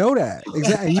 And you know that.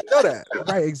 Exactly. You know that.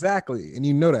 Right, exactly. And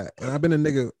you know that. And I've been a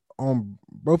nigga on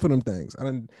both of them things.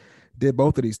 I did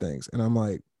both of these things. And I'm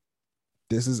like,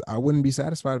 I wouldn't be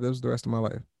satisfied if this was the rest of my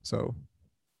life. So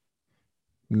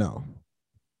no.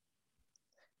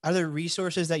 Are there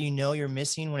resources that you know you're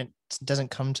missing when it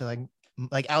doesn't come to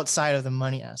like outside of the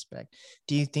money aspect?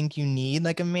 Do you think you need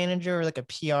like a manager or like a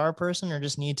PR person, or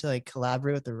just need to like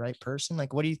collaborate with the right person?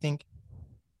 Like, what do you think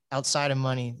outside of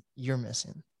money you're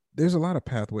missing? There's a lot of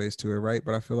pathways to it, right?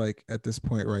 But I feel like at this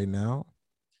point right now,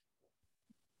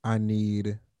 I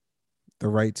need the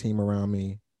right team around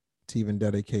me to even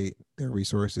dedicate their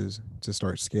resources to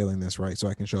start scaling this, right? So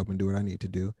I can show up and do what I need to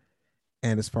do.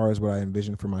 And as far as what I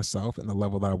envision for myself and the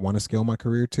level that I want to scale my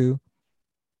career to,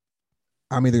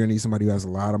 I'm either gonna need somebody who has a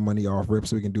lot of money off rip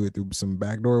so we can do it through some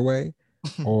backdoor way,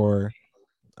 or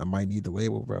I might need the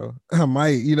label, bro. I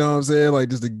might, you know what I'm saying? Like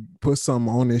just to put something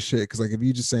on this shit. Cause like if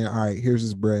you just saying, all right, here's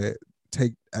this bread,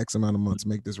 take X amount of months,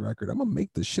 make this record. I'm gonna make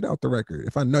the shit out the record.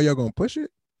 If I know y'all gonna push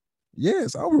it, yeah,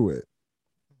 it's over with.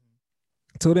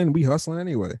 Till then, we hustling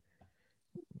anyway.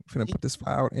 Finna put this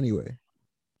file out anyway. Do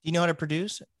you know how to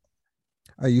produce?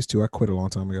 I used to. I quit a long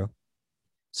time ago.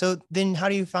 So then how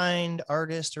do you find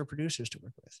artists or producers to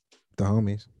work with? The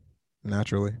homies,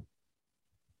 naturally.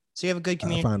 So you have a good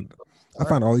community. I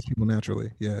find all these people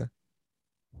naturally. Yeah.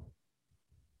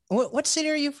 What city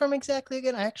are you from exactly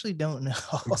again? I actually don't know.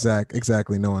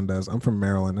 Exactly. No one does. I'm from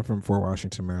Maryland. I'm from Fort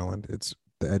Washington, Maryland. It's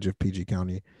the edge of PG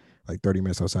County, like 30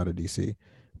 minutes outside of DC.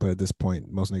 But at this point,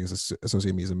 most niggas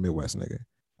associate me as a Midwest nigga.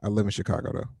 I live in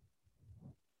Chicago though.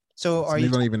 So are you?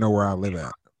 Don't even know where I live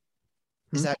at.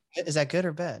 Is that good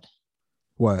or bad?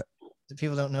 What? The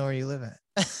people don't know where you live at.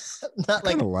 Not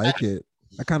like.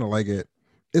 I kind of like it.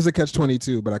 It's a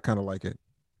catch-22, but I kind of like it.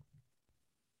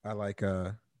 I like.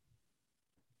 I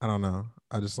don't know.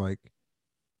 I just like.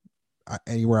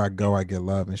 Anywhere I go, I get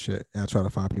love and shit, and I try to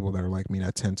find people that are like me. And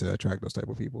I tend to attract those type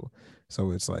of people.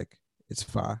 So it's like it's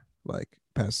fine. Like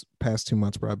past 2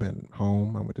 months, bro, I've been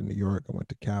home. I went to New York. I went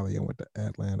to Cali. I went to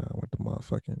Atlanta. I went to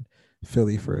motherfucking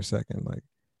Philly for a second. Like.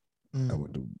 I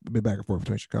went to been back and forth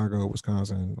between Chicago,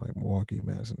 Wisconsin, like Milwaukee,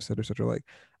 Madison, et cetera. Like,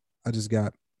 I just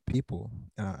got people,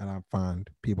 and I find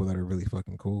people that are really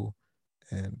fucking cool.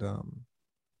 And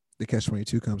the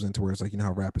catch-22 comes into where it's like, you know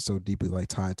how rap is so deeply like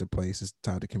tied to place, it's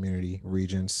tied to community,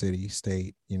 region, city,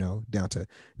 state, you know, down to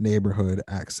neighborhood,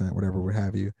 accent, whatever, what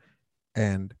have you.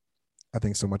 And I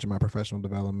think so much of my professional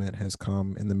development has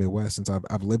come in the Midwest since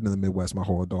I've lived in the Midwest my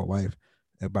whole adult life,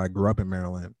 but I grew up in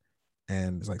Maryland,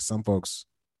 and it's like some folks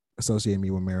associate me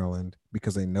with Maryland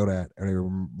because they know that, or they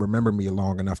remember me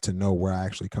long enough to know where I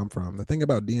actually come from. The thing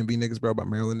about DMV niggas, bro, about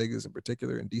Maryland niggas in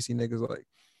particular, and DC niggas, like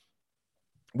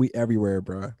we everywhere,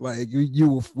 bro. Like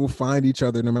you will find each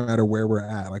other no matter where we're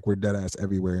at. Like we're dead ass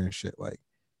everywhere and shit. Like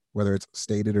whether it's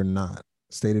stated or not,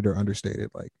 stated or understated.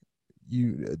 Like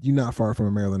you not far from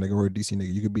a Maryland nigga or a DC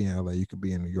nigga. You could be in LA, you could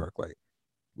be in New York. Like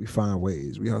we find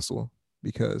ways, we hustle,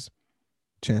 because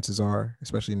chances are,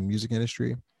 especially in the music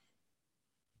industry,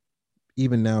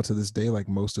 even now to this day, like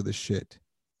most of the shit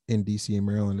in DC and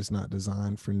Maryland is not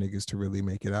designed for niggas to really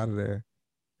make it out of there.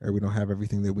 Or we don't have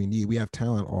everything that we need. We have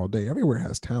talent all day. Everywhere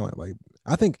has talent. Like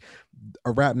I think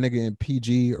a rap nigga in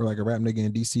PG or like a rap nigga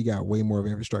in DC got way more of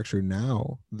infrastructure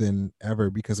now than ever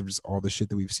because of just all the shit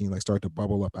that we've seen like start to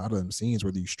bubble up out of them scenes,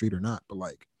 whether you street or not. But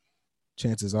like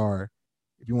chances are,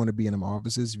 if you want to be in them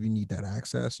offices, if you need that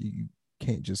access, you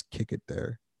can't just kick it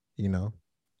there, you know?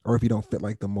 Or if you don't fit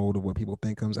like the mold of what people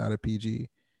think comes out of PG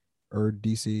or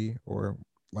DC or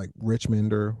like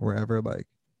Richmond or wherever, like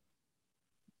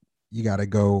you got to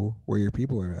go where your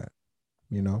people are at,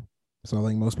 you know? So I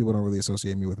think most people don't really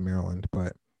associate me with Maryland,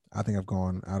 but I think I've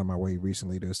gone out of my way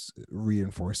recently to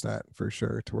reinforce that for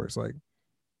sure, to where it's like,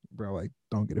 bro, like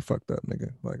don't get it fucked up,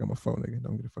 nigga. Like I'm a faux nigga.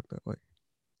 Don't get it fucked up. Like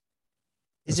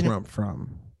That's where I'm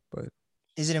from. But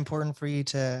is it important for you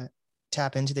to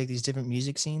tap into like these different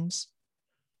music scenes?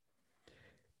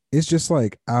 it's just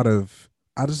like I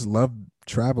just love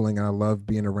traveling and I love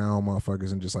being around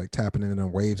motherfuckers and just like tapping into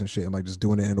waves and shit and like just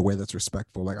doing it in a way that's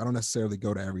respectful. Like I don't necessarily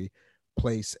go to every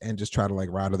place and just try to like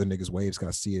ride other niggas' waves because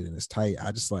I see it and it's tight.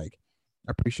 I just like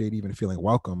appreciate even feeling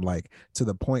welcome, like to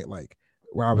the point like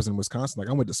where I was in Wisconsin, like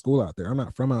I went to school out there. I'm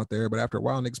not from out there, but after a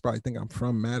while, niggas probably think I'm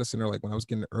from Madison, or like when I was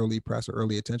getting early press or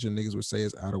early attention, niggas would say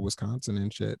it's out of Wisconsin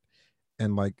and shit.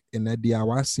 And like in that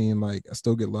DIY scene, like I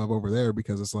still get love over there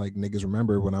because it's like niggas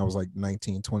remember when I was like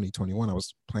 19, 20, 21, I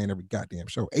was playing every goddamn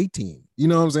show. 18, you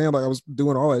know what I'm saying? Like I was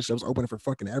doing all that shit. I was opening for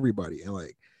fucking everybody and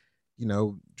like, you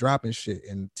know, dropping shit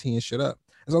and teeing shit up.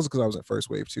 It's also because I was in first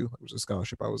wave too. It was a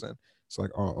scholarship I was in. So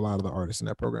like a lot of the artists in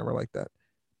that program are like that.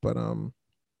 But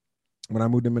when I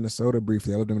moved to Minnesota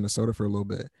briefly, I lived in Minnesota for a little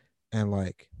bit. And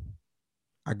like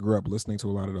I grew up listening to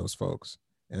a lot of those folks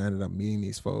and I ended up meeting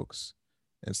these folks.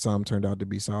 And some turned out to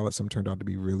be solid, some turned out to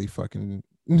be really fucking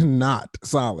not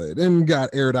solid and got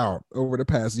aired out over the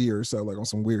past year or so, like on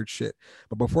some weird shit.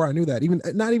 But before I knew that, even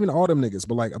not even all them niggas,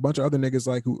 but like a bunch of other niggas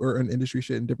like who are in industry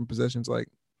shit in different positions, like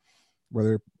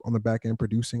whether on the back end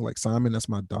producing, like Simon, that's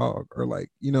my dog, or like,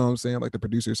 you know what I'm saying? Like the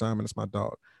producer Simon, that's my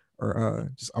dog. Or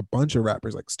just a bunch of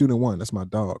rappers, like Student One, that's my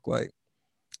dog. Like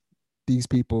these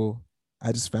people,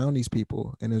 I just found these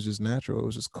people and it was just natural. It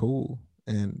was just cool.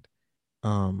 And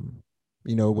um,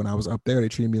 you know, when I was up there, they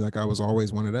treated me like I was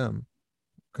always one of them.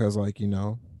 Cause like, you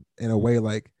know, in a way,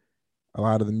 like a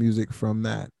lot of the music from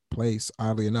that place,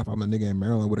 oddly enough, I'm a nigga in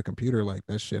Maryland with a computer, like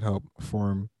that shit helped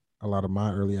form a lot of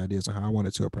my early ideas on how I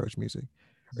wanted to approach music.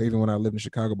 Or even when I lived in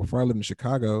Chicago, before I lived in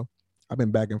Chicago, I've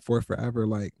been back and forth forever.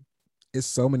 Like it's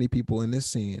so many people in this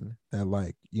scene that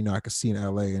like, you know, I could see in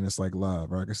LA and it's like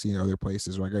love, or I could see in other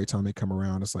places, like every time they come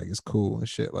around, it's like it's cool and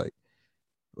shit. Like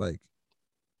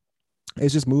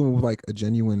it's just moving with like a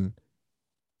genuine.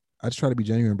 I just try to be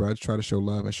genuine, bro. I just try to show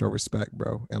love and show respect,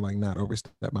 bro, and like not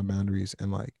overstep my boundaries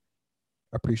and like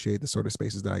appreciate the sort of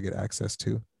spaces that I get access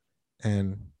to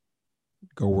and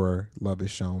go where love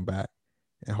is shown back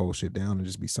and hold shit down and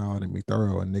just be solid and be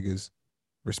thorough and niggas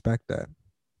respect that.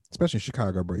 Especially in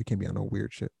Chicago, bro. You can't be on no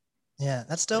weird shit. Yeah,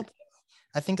 that's dope.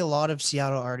 I think a lot of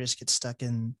Seattle artists get stuck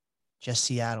in just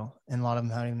Seattle, and a lot of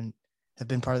them haven't even have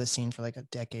been part of the scene for like a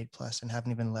decade plus and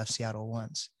haven't even left Seattle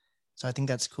once. So I think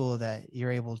that's cool that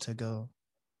you're able to go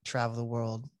travel the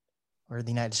world or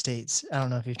the United States. I don't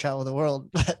know if you travel the world,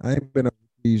 but I ain't been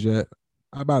overseas yet.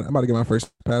 I'm about to get my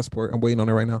first passport. I'm waiting on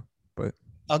it right now. But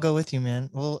I'll go with you, man.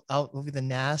 We'll be the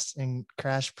NAS and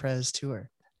Crash Prez tour.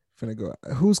 finna go.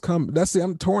 Who's coming? That's it.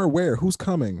 I'm torn. Where? Who's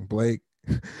coming, Blake?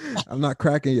 I'm not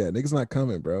cracking yet. Niggas not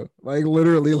coming, bro. Like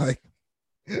literally, like,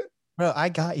 Bro, I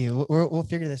got you. We'll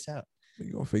figure this out.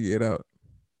 you gonna figure it out.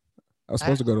 I was I,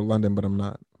 supposed to go to London, but I'm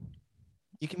not.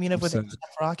 you can meet up I'm with sad.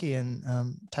 Rocky and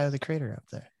Tyler the Creator up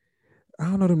there. I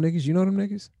don't know them niggas. You know them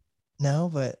niggas? No,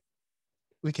 but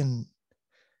we can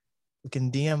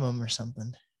DM them or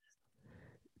something.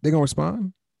 They gonna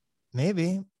respond?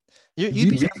 Maybe. If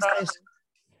You'd be surprised.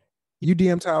 You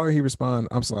DM Tyler, he respond.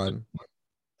 I'm sliding.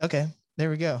 Okay, there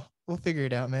we go. We'll figure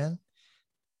it out, man.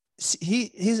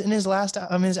 He's in his last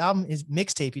his album, his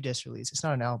mixtape he just released. It's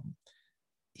not an album.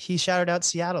 He shouted out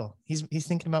Seattle. He's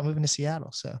thinking about moving to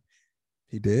Seattle. So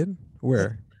He did?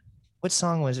 Where? what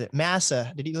song was it?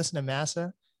 Massa. Did you listen to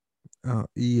Massa? Oh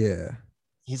yeah.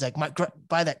 He's like,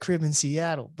 buy that crib in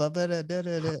Seattle.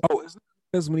 Oh, is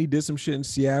because when he did some shit in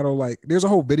Seattle, like there's a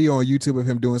whole video on YouTube of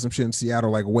him doing some shit in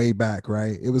Seattle, like way back,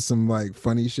 right? It was some like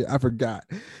funny shit. I forgot.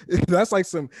 That's like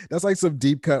some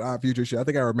deep cut Odd Future shit. I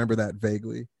think I remember that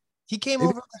vaguely. He came Maybe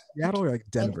over Seattle or like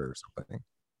Denver or something.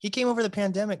 He came over the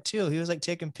pandemic too. He was like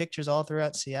taking pictures all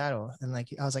throughout Seattle, and like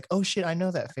I was like, oh shit, I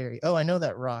know that ferry. Oh, I know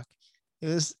that rock. It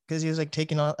was because he was like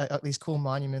taking all these cool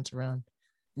monuments around.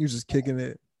 He was just kicking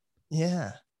it.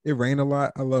 Yeah. It rained a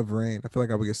lot. I love rain. I feel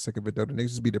like I would get sick of it though. The niggas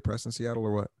just be depressed in Seattle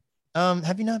or what?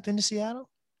 Have you not been to Seattle?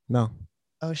 No.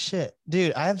 Oh shit,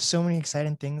 dude! I have so many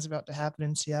exciting things about to happen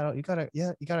in Seattle. You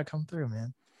gotta come through,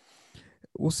 man.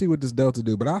 We'll see what this Delta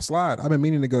do, but I'll slide. I've been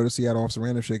meaning to go to Seattle off some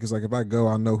random shit because like if I go,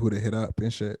 I'll know who to hit up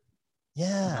and shit.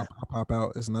 Yeah. I'll pop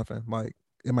out. It's nothing. Like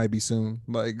it might be soon.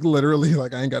 Like literally,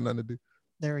 like I ain't got nothing to do.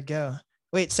 There we go.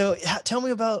 Wait, so tell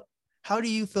me about how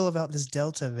do you feel about this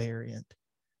Delta variant?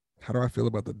 How do I feel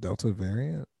about the Delta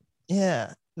variant?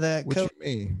 Yeah, What you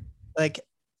mean? like,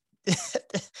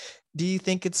 do you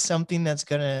think it's something that's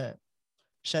gonna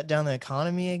shut down the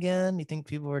economy again? You think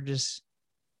people are just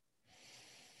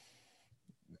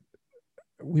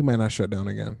We might not shut down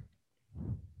again.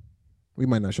 We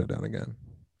might not shut down again.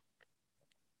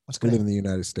 What's We good? live in the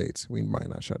United States. We might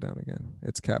not shut down again.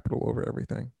 It's capital over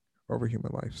everything, over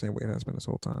human life, same way it has been this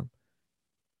whole time.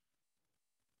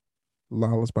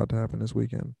 Lala's about to happen this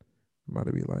weekend. I'm about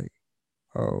to be like,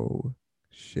 oh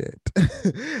shit.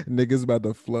 Niggas about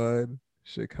to flood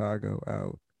Chicago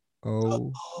out.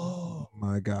 Oh Oh,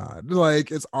 my God.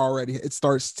 Like it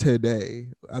starts today.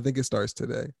 I think it starts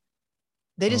today.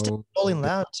 they just did Oh, Rolling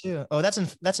Loud too. Oh, that's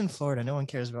in Florida. No one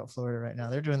cares about Florida right now.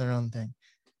 They're doing their own thing.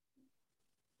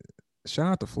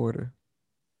 shout out to Florida.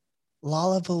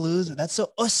 Lollapalooza. That's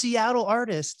so a Seattle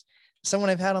artist. Someone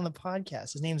I've had on the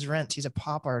podcast. His name's Rent. He's a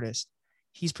pop artist.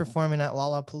 He's performing at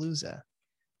Lollapalooza.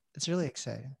 It's really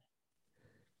exciting.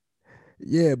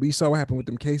 Yeah, but you saw what happened with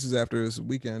them cases after this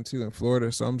weekend too in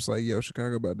Florida. So I'm just like, yo,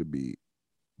 Chicago about to be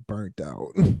burnt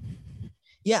out.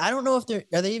 Yeah, I don't know if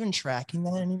they even tracking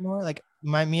that anymore. Like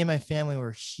me and my family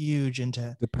were huge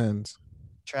into Depends.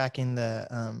 tracking the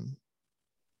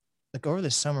like over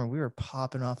the summer we were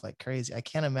popping off like crazy. I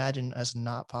can't imagine us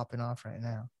not popping off right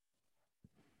now.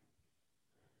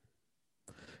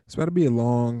 It's about to be a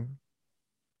long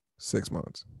 6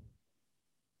 months.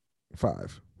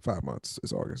 5 months.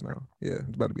 It's August now. Yeah,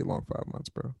 it's about to be a long 5 months,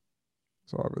 bro.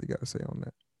 That's all I really got to say on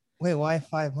that. Wait, why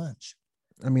 5 months?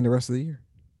 I mean, the rest of the year.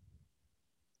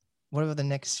 What about the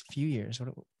next few years?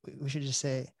 What we should just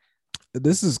say.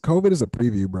 This is COVID is a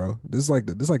preview, bro. This is like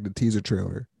the teaser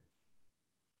trailer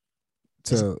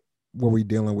to what we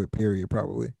dealing with. Period.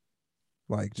 Probably.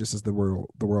 Like just as the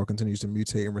world continues to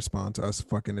mutate and respond to us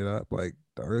fucking it up, like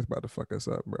the earth about to fuck us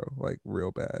up, bro. Like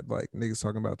real bad. Like niggas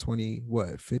talking about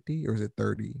 50 or is it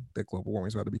 30 that global warming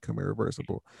is about to become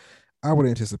irreversible. I would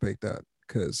anticipate that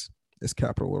because it's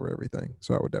capital over everything.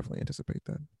 So I would definitely anticipate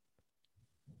that.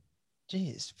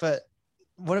 Jeez, but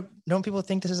don't people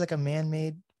think this is like a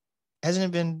man-made? Hasn't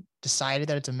it been decided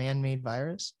that it's a man-made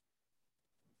virus?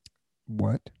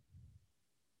 What?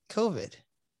 COVID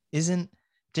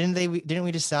didn't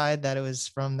we decide that it was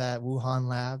from that Wuhan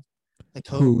lab? Like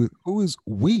who is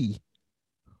we?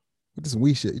 What is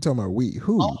we shit? You talking about we?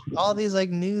 Who? All these like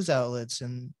news outlets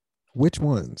and which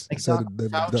ones like said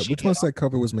which one said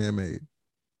COVID was man-made?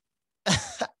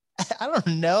 I don't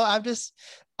know.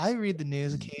 I read the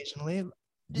news occasionally.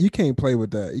 You can't play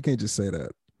with that. You can't just say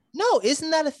that. No,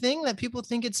 isn't that a thing that people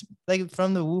think it's like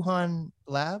from the Wuhan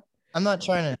lab? I'm not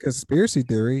trying to conspiracy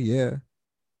theory, yeah.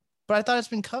 But I thought it's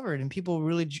been covered, and people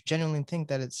really genuinely think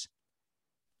that it's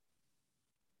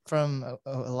from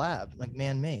a lab, like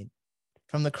man-made,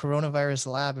 from the coronavirus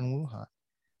lab in Wuhan.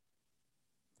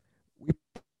 We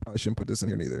probably shouldn't put this in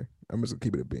here neither. I'm just gonna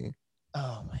keep it a bean.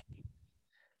 Oh my!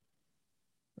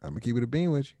 I'm gonna keep it a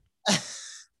bean with you.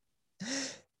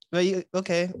 But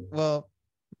okay? Well,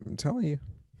 I'm telling you.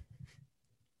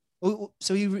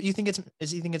 So you think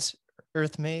it's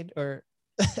Earth made or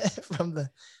from the?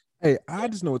 Hey, I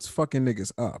just know it's fucking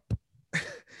niggas up.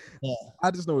 Yeah.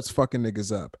 I just know it's fucking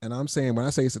niggas up. And I'm saying when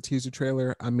I say it's a teaser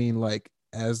trailer, I mean like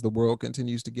as the world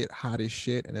continues to get hot as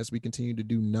shit and as we continue to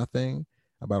do nothing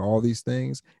about all these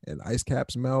things and ice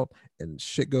caps melt and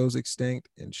shit goes extinct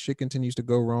and shit continues to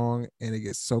go wrong and it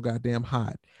gets so goddamn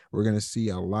hot, we're going to see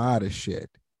a lot of shit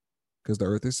because the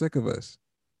earth is sick of us.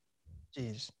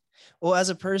 Jeez. Well, as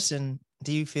a person,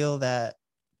 do you feel that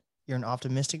you're an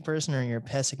optimistic person or you're a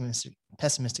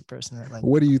pessimistic person? Or like,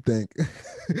 what do you think?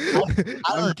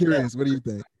 I'm curious. What do you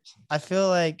think? I feel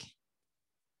like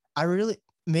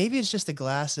maybe it's just the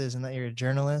glasses and that you're a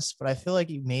journalist, but I feel like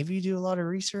maybe you do a lot of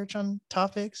research on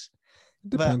topics.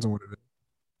 It depends on what it is.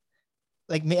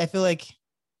 Like me, I feel like,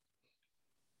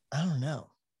 I don't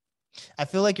know. I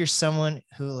feel like you're someone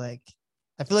who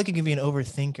I feel like you can be an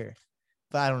overthinker,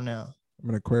 but I don't know. I'm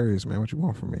an Aquarius, man. What you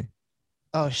want from me?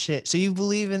 Oh shit! So you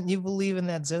believe in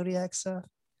that zodiac stuff?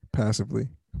 Passively,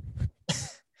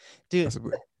 dude.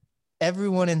 Passively.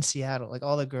 Everyone in Seattle, like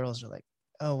all the girls, are like,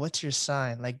 "Oh, what's your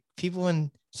sign?" Like people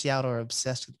in Seattle are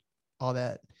obsessed with all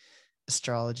that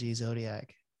astrology,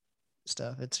 zodiac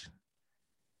stuff.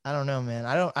 I don't know, man.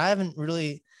 I haven't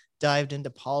really dived into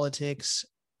politics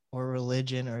or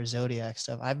religion or zodiac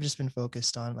stuff. I've just been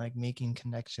focused on like making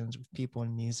connections with people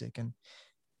in music and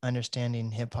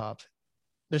understanding hip hop.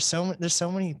 There's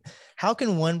so many. How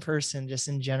can one person just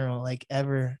in general like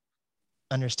ever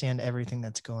understand everything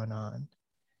that's going on?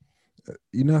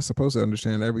 You're not supposed to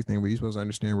understand everything, but you're supposed to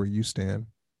understand where you stand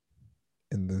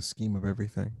in the scheme of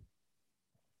everything.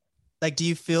 Like, do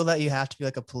you feel that you have to be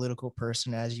like a political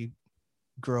person as you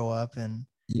grow up? And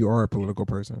you are a political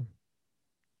person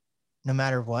no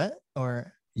matter what?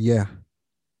 Or yeah,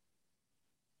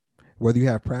 whether you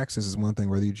have praxis is one thing,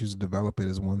 whether you choose to develop it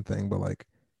is one thing, but like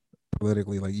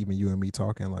politically, like even you and me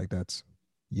talking, like that's,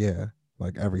 yeah,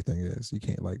 Like everything is. You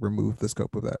can't like remove the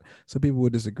scope of that. So people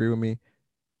would disagree with me.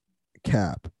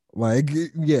 Cap. Like,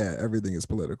 yeah, everything is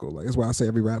political. Like, that's why I say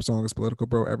every rap song is political,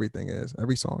 bro. Everything is.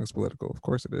 Every song is political. Of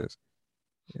course it is.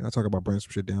 I talk about burning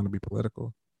some shit down to be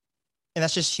political. And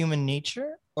that's just human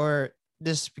nature, or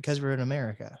just because we're in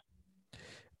America?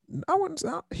 I wouldn't say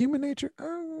human nature. I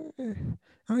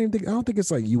don't think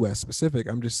it's like U.S. specific.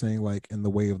 I'm just saying like in the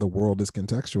way of the world is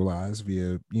contextualized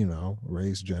via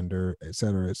race, gender,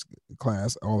 etc. It's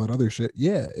class, all that other shit.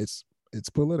 Yeah, it's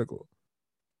political.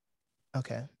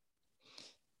 Okay.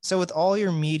 So with all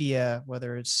your media,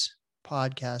 whether it's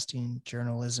podcasting,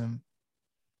 journalism,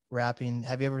 rapping,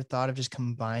 have you ever thought of just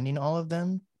combining all of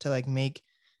them to like make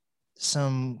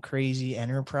some crazy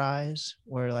enterprise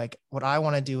where like what I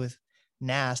want to do with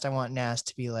NAST, I want NAST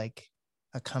to be like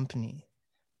a company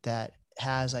that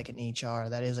has like an HR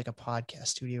that is like a podcast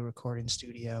studio, recording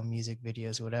studio, music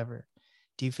videos, whatever.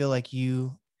 Do you feel like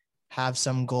you have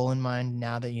some goal in mind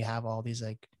now that you have all these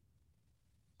like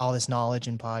all this knowledge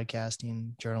in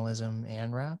podcasting, journalism,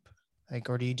 and rap? Like,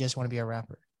 or do you just want to be a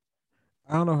rapper?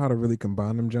 I don't know how to really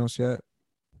combine them jumps yet.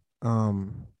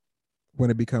 When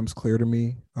it becomes clear to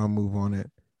me, I'll move on it.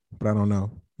 But I don't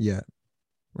know yet.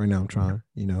 Right now I'm trying,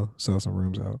 sell some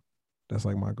rooms out. That's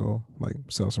like my goal. Like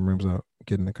sell some rooms out,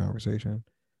 get in the conversation.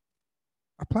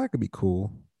 I probably could be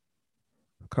cool.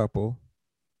 A couple.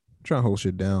 Trying to hold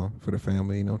shit down for the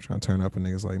family, trying to turn up for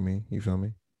niggas like me. You feel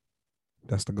me?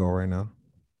 That's the goal right now.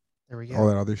 There we go. All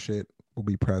that other shit will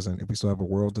be present if we still have a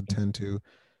world to tend to,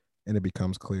 and it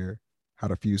becomes clear how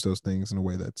to fuse those things in a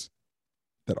way that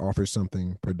offers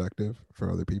something productive for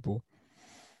other people.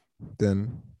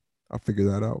 Then I'll figure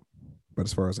that out. But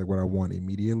as far as like what I want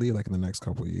immediately, like in the next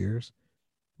couple of years,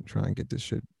 I'm trying to get this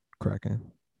shit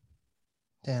cracking.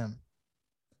 Damn.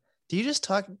 Do you just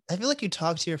talk? I feel like you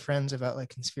talk to your friends about like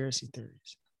conspiracy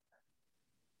theories.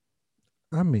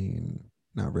 I mean,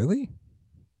 not really.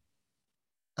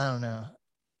 I don't know.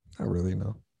 Not really,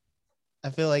 no. I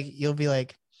feel like you'll be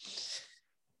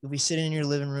sitting in your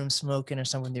living room smoking or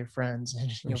something with your friends.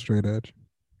 And straight edge.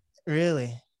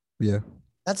 Really? Yeah.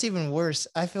 That's even worse.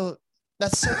 I feel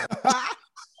that's so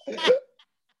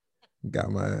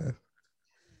got my ass.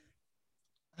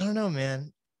 I don't know,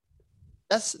 man.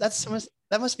 That's so much.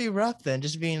 That must be rough then,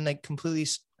 just being like completely.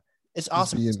 It's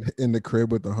awesome. Being in the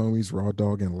crib with the homies, raw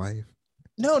dog in life.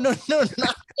 No, not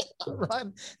right.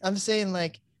 I'm saying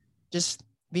like just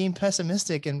being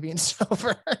pessimistic and being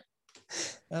sober. I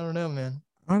don't know, man.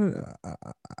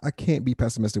 I can't be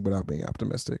pessimistic without being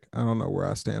optimistic. I don't know where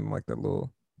I stand like that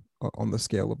little on the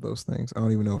scale of those things. I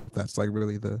don't even know if that's like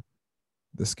really the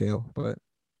scale, but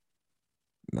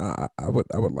nah, I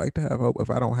would like to have hope. If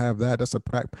I don't have that, that's a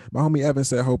practice. My homie Evan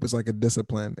said hope is like a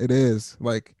discipline. It is.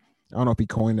 Like, I don't know if he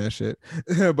coined that shit,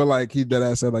 but like he dead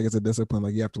ass said like it's a discipline.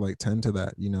 Like you have to like tend to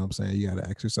that. You know what I'm saying? You got to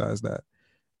exercise that,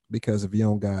 because if you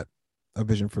don't got a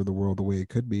vision for the world the way it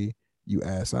could be, you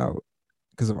ass out.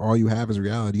 Because if all you have is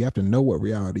reality, you have to know what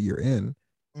reality you're in,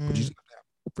 but you still have to have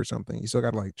hope for something. You still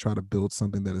got to like try to build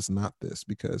something that is not this,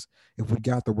 because if we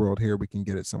got the world here, we can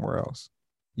get it somewhere else.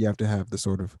 You have to have the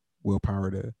sort of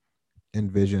willpower to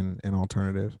envision an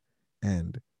alternative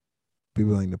and be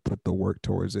willing to put the work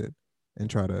towards it and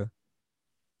try to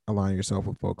align yourself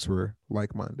with folks who are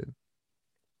like-minded.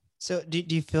 So do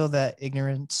you feel that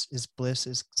ignorance is bliss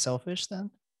is selfish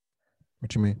then?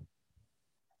 What you mean?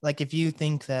 Like if you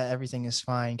think that everything is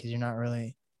fine because you're not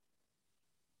really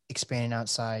expanding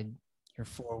outside your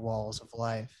four walls of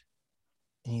life,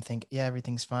 and you think, yeah,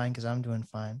 everything's fine because I'm doing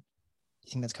fine,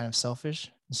 you think that's kind of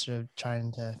selfish instead of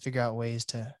trying to figure out ways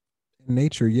to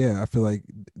nature? Yeah, I feel like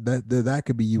that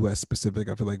could be US specific.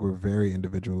 I feel like we're very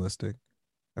individualistic.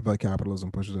 I feel like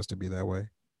capitalism pushes us to be that way.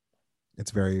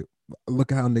 It's very,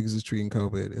 look at how niggas is treating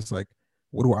COVID. It's like,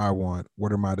 what do I want?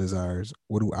 What are my desires?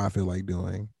 What do I feel like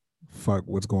doing? Fuck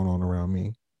what's going on around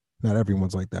me. Not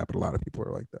everyone's like that, but a lot of people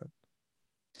are like that.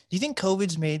 Do you think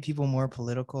COVID's made people more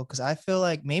political? Because I feel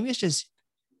like maybe it's just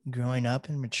growing up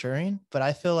and maturing, but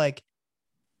I feel like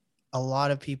a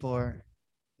lot of people are,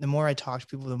 the more I talk to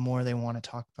people, the more they want to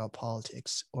talk about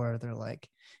politics, or they're like,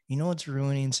 you know, what's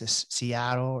ruining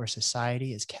Seattle or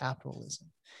society is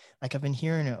capitalism. Like I've been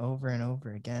hearing it over and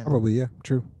over again. Probably, yeah,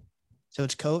 true. So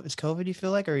it's COVID, you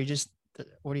feel like, or you just,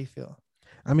 what do you feel?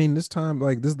 I mean, this time,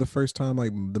 like, this is the first time,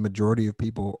 like, the majority of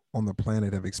people on the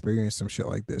planet have experienced some shit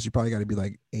like this. You probably got to be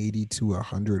like 80 to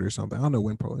 100 or something. I don't know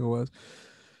when probably it was.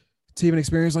 To even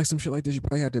experience like some shit like this, you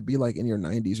probably had to be like in your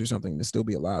 90s or something to still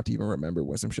be allowed to even remember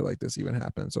when some shit like this even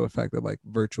happened. So the fact that like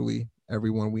virtually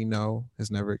everyone we know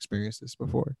has never experienced this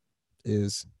before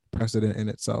is precedent in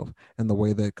itself. And the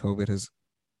way that COVID has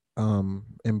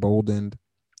emboldened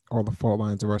all the fault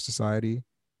lines of our society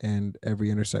and every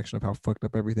intersection of how fucked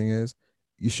up everything is,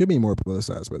 you should be more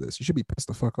politicized by this. You should be pissed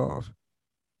the fuck off.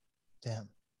 Damn. You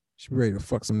should be ready to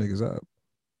fuck some niggas up.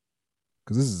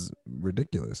 Because this is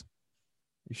ridiculous.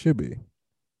 You should be.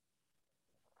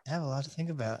 I have a lot to think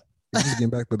about. If you just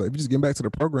getting back to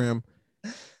the program,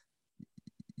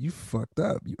 you fucked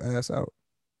up. You ass out.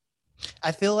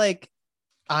 I feel like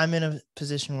I'm in a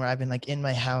position where I've been like in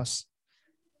my house,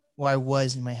 I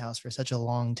was in my house for such a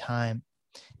long time,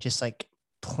 just like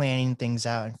planning things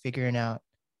out and figuring out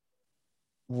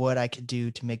what I could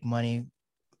do to make money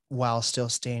while still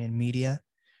staying in media,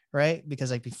 right?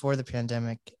 Because like before the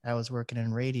pandemic, I was working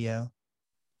in radio,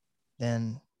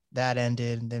 then that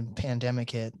ended, and then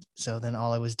pandemic hit. So then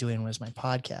all I was doing was my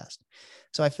podcast.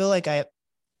 So I feel like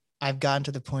I've gotten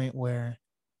to the point where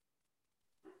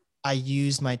I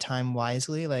used my time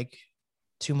wisely. Like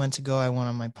 2 months ago, I went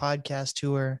on my podcast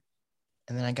tour,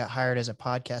 and then I got hired as a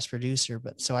podcast producer.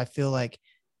 But so I feel like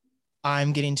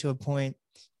I'm getting to a point,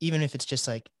 even if it's just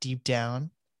like deep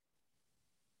down,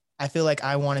 I feel like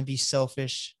I want to be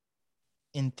selfish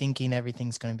in thinking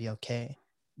everything's going to be okay,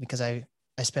 because I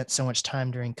spent so much time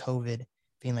during COVID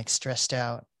being like stressed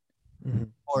out,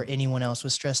 or anyone else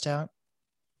was stressed out,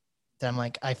 that I'm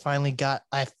like, finally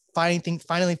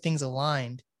things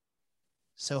aligned.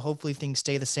 So hopefully things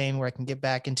stay the same where I can get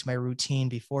back into my routine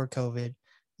before COVID.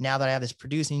 Now that I have this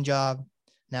producing job,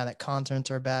 now that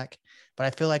concerts are back, but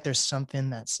I feel like there's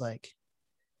something that's like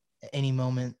at any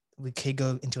moment we could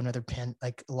go into another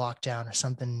lockdown, or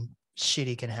something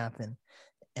shitty can happen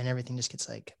and everything just gets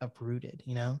like uprooted,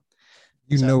 you know?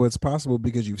 You know it's possible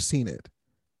because you've seen it.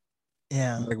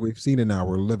 Yeah. Like we've seen it now.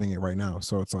 We're living it right now.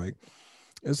 So it's like,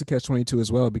 it's a catch-22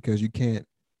 as well, because you can't,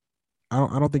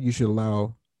 I don't think you should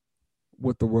allow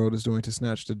what the world is doing to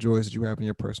snatch the joys that you have in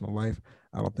your personal life.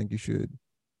 I don't think you should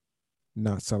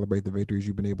not celebrate the victories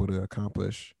you've been able to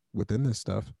accomplish within this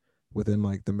stuff, within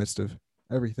like the midst of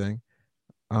everything.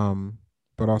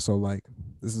 But also like,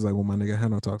 this is like what my nigga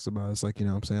Heno talks about. It's like, you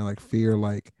know what I'm saying? Like fear,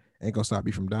 like ain't gonna stop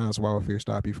you from dying. So why would fear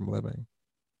stop you from living?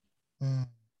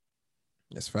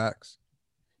 It's facts.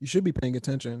 You should be paying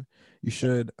attention. You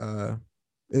should,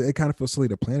 it kind of feels silly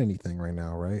to plan anything right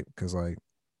now, right? Because like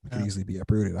it could easily be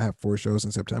uprooted. I have 4 shows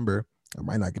in September. I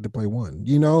might not get to play one.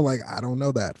 You know, like I don't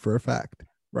know that for a fact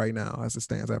right now as it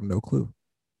stands. I have no clue.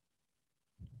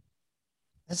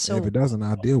 So if it doesn't,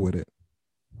 I'll deal with it.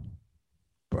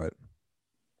 But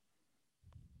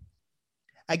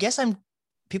I guess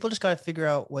people just got to figure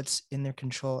out what's in their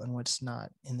control and what's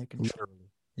not in their control.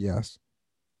 Literally. Yes.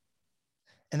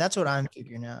 And that's what I'm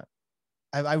figuring out.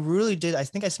 I really did. I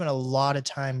think I spent a lot of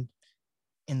time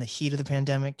in the heat of the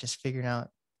pandemic just figuring out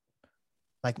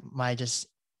like my just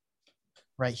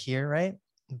right here, right?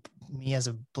 Me as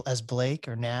Blake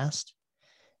or Nast.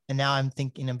 And now I'm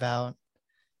thinking about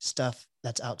stuff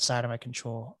that's outside of my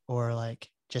control, or like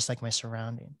just like my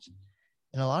surroundings.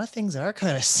 And a lot of things are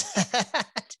kind of sad.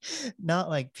 Not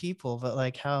like people, but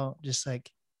like how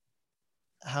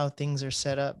things are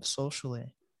set up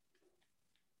socially.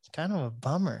 It's kind of a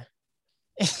bummer.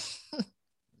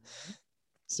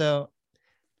 So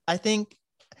I think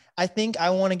I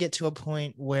want to get to a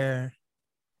point where,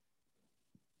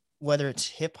 whether it's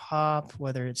hip hop,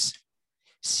 whether it's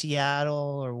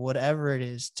Seattle or whatever it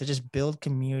is, to just build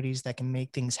communities that can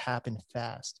make things happen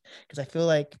fast. Because I feel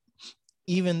like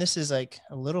even this is like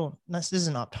this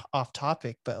isn't off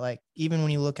topic, but like even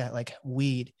when you look at like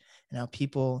weed and how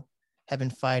people have been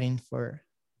fighting for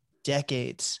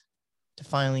decades to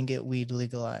finally get weed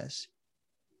legalized.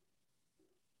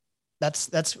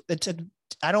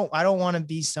 I don't want to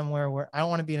be somewhere where I don't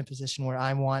want to be in a position where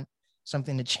I want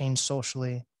something to change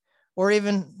socially, or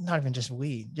even not even just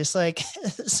weed, just like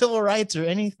civil rights or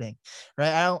anything,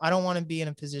 right? I don't want to be in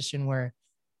a position where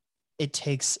it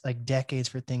takes like decades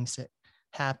for things to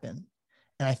happen.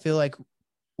 And I feel like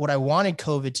what I wanted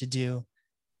COVID to do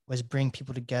was bring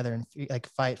people together and like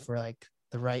fight for like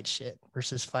the right shit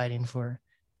versus fighting for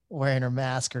wearing a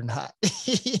mask or not,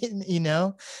 you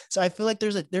know? So I feel like there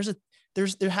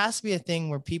has to be a thing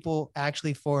where people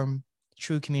actually form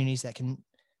true communities that can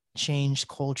change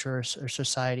culture or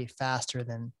society faster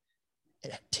than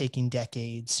taking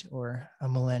decades or a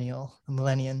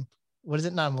millennium. What is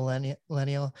it? Not millennial,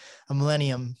 a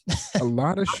millennium. A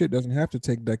lot of shit doesn't have to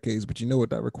take decades, but you know what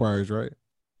that requires, right?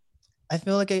 I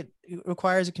feel like it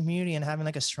requires a community and having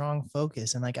like a strong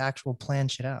focus and like actual plan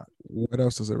shit out. What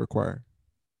else does it require?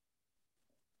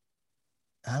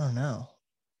 I don't know.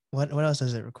 What else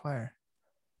does it require?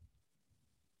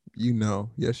 You know,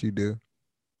 yes, you do.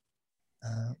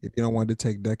 If you don't want to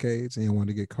take decades and you want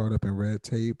to get caught up in red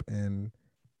tape and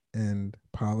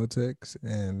politics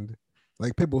and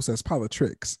Like Pitbull says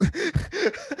politics.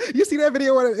 You see that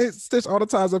video where it's Stitch all the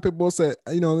times that Pitbull said,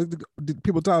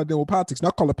 people talking dealing with politics.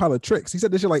 Now call it politics. He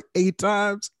said this shit like 8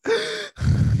 times.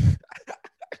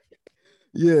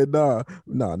 Yeah, nah,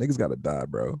 niggas gotta die,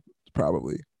 bro.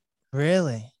 Probably.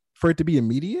 Really? For it to be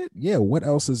immediate? Yeah. What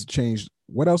else has changed?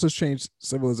 What else has changed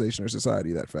civilization or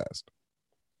society that fast?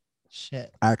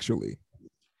 Shit. Actually.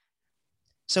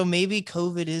 So maybe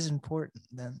COVID is important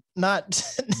then. Not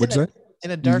What'd you say?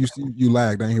 In a dark You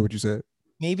lagged. I didn't hear what you said.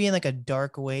 maybe in like a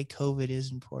dark way, COVID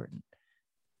is important.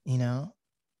 You know?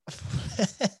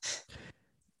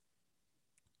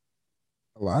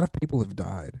 A lot of people have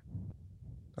died.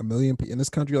 A million in this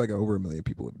country, like over 1 million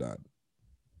people have died.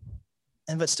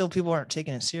 But still people aren't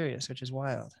taking it serious, which is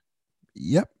wild.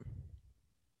 Yep.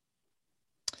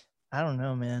 I don't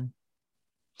know, man.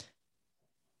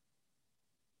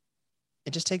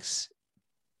 It just takes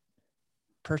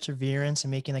perseverance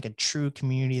and making like a true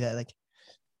community that like,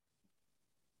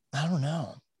 I don't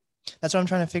know. That's what I'm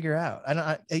trying to figure out.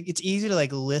 It's easy to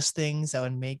like list things that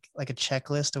would make like a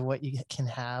checklist of what you can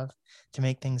have to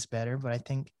make things better. But I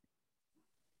think,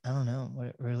 I don't know what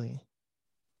it really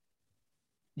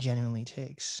genuinely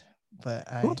takes. But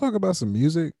We'll talk about some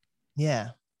music.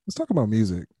 Yeah. Let's talk about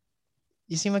music.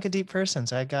 You seem like a deep person,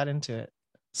 so I got into it.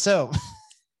 So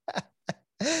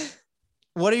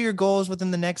what are your goals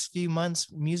within the next few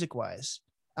months music wise?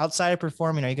 Outside of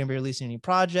performing, are you going to be releasing any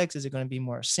projects? Is it going to be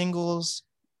more singles?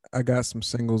 I got some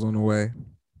singles on the way.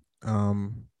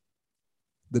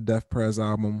 The Def Prez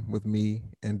album with me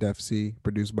and Def C,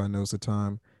 produced by Knows the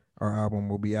Time. Our album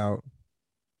will be out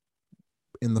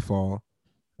in the fall.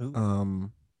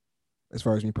 Ooh. As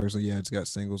far as me personally, yeah, I just got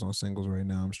singles on singles right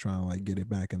now. I'm just trying to like get it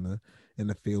back in the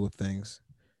feel of things.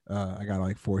 I got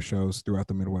like 4 shows throughout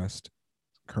the Midwest,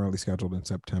 currently scheduled in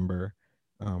September.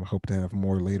 Hope to have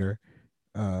more later.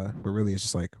 But really, it's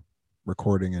just like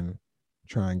recording and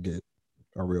trying to get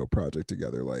a real project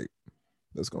together. Like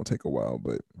that's gonna take a while,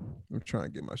 but I'm trying to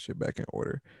get my shit back in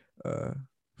order.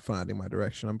 Finding my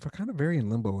direction. I'm kind of very in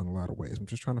limbo in a lot of ways. I'm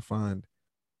just trying to find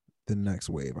the next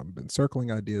wave. I've been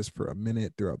circling ideas for a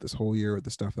minute throughout this whole year with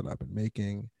the stuff that I've been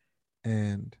making,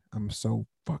 and I'm so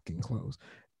fucking close.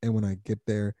 And when I get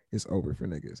there, it's over for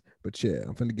niggas. But yeah,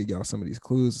 I'm finna give y'all some of these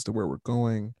clues as to where we're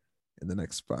going in the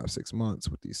next 5-6 months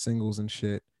with these singles and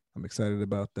shit. I'm excited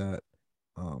about that.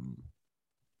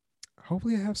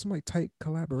 Hopefully I have some like tight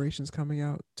collaborations coming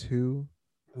out too.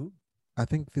 Ooh. I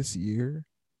think this year,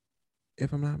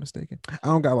 if I'm not mistaken. I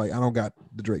don't got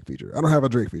the Drake feature. I don't have a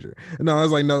Drake feature. No, I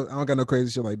was like, no, I don't got no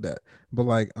crazy shit like that. But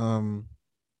like,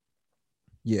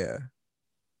 yeah.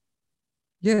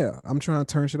 I'm trying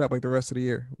to turn shit up like the rest of the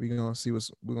year. We're gonna see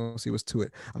what's to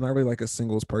it. I'm not really like a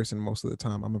singles person most of the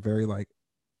time. I'm a very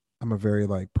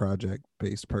like project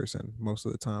based person most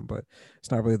of the time, but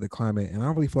it's not really the climate. And I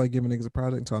don't really feel like giving niggas a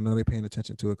project until I know they're paying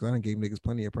attention to it, because I done gave niggas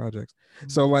plenty of projects.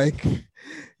 So like,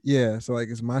 yeah, so like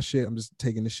it's my shit. I'm just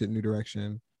taking this shit in a new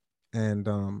direction. And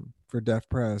for Def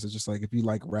Prez, it's just like, if you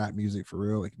like rap music for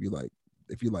real, like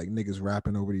if you like niggas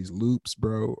rapping over these loops,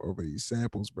 bro, over these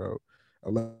samples, bro,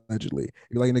 allegedly,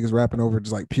 if you like niggas rapping over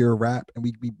just like pure rap and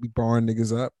we barring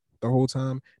niggas up the whole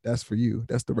time, that's for you.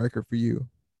 That's the record for you.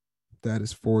 That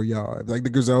is for y'all. Like the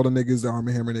Griselda niggas, the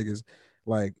Armie Hammer niggas,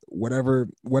 like whatever.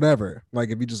 Like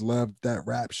if you just love that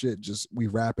rap shit, just we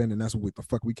rapping and that's what the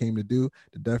fuck we came to do.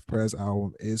 The Def Prez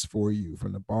album is for you,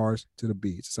 from the bars to the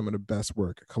beats. Some of the best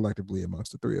work collectively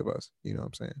amongst the 3 of us. You know what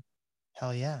I'm saying?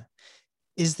 Hell yeah.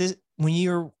 Is this, when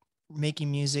you're making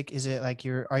music, is it like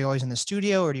are you always in the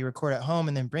studio, or do you record at home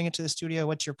and then bring it to the studio?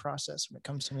 What's your process when it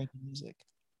comes to making music?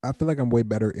 I feel like I'm way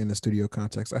better in the studio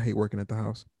context. I hate working at the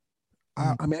house.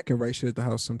 I mean, I can write shit at the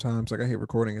house sometimes. Like I hate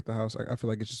recording at the house. I feel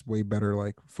like it's just way better,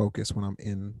 like focus when I'm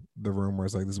in the room, where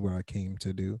it's like, this is what I came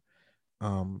to do.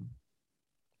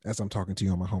 As I'm talking to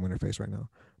you on my home interface right now.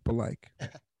 But like, I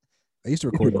used to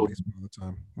record in the basement all the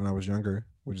time when I was younger,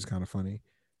 which is kind of funny.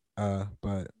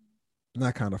 But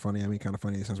not kind of funny. I mean, kind of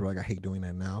funny in the sense where like I hate doing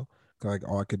that now. Cause like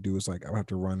all I could do is like I would have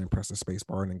to run and press the space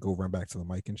bar and then go run back to the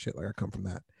mic and shit. Like I come from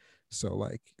that. So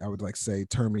like I would like say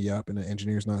turn me up and the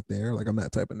engineer's not there. Like I'm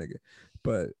that type of nigga.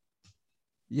 But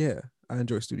yeah, I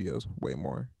enjoy studios way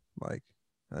more. Like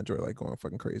I enjoy like going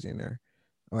fucking crazy in there.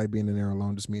 I like being in there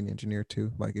alone, just me and the engineer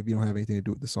too. Like if you don't have anything to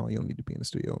do with the song, you don't need to be in the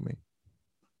studio with me.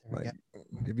 Like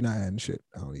if you're not adding shit,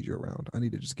 I don't need you around. I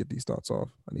need to just get these thoughts off.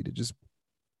 I need to just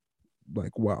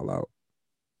like wild out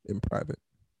in private.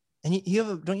 And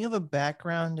don't you have a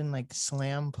background in like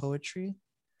slam poetry?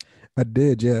 I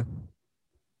did, yeah.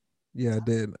 Yeah, I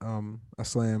did. I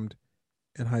slammed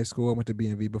in high school. I went to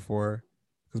BNV before,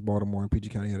 because Baltimore and PG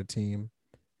County had a team.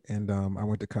 And I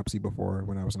went to Cupsy before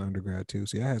when I was an undergrad too.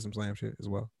 So yeah, I had some slam shit as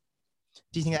well.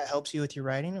 Do you think that helps you with your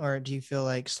writing, or do you feel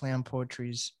like slam poetry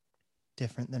is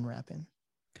different than rapping?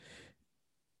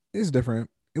 It's different.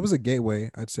 It was a gateway,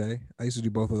 I'd say. I used to do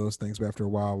both of those things, but after a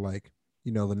while, like,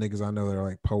 you know, the niggas I know that are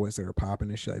like poets that are popping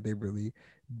and shit, like they really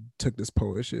took this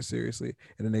poet shit seriously.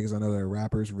 And the niggas I know that are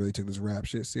rappers really took this rap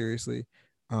shit seriously.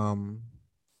 Um,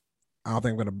 I don't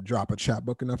think I'm gonna drop a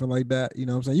chapbook or nothing like that. You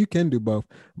know what I'm saying? You can do both,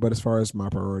 but as far as my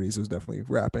priorities, it was definitely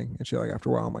rapping and shit. Like after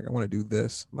a while, I'm like, I want to do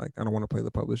this. Like I don't want to play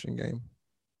the publishing game,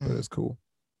 but Mm. it's cool.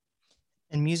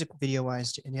 And music video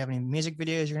wise, do you have any music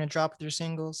videos you're gonna drop with your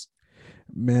singles?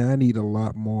 Man, I need a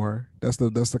lot more. That's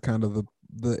the kind of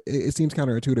it seems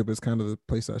counterintuitive, but it's kind of the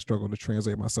place I struggle to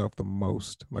translate myself the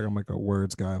most. Like I'm like a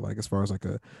words guy. Like as far as like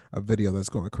a video that's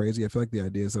going crazy, I feel like the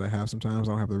ideas that I have sometimes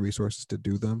I don't have the resources to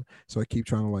do them. So I keep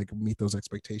trying to like meet those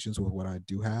expectations with what I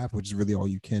do have, which is really all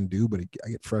you can do. But I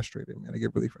get frustrated, man. I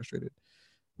get really frustrated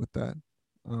with that.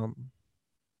 Um,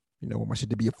 you know, want my shit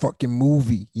to be a fucking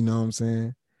movie. You know what I'm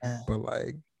saying? Yeah. But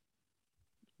like,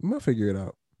 I'm gonna figure it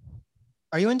out.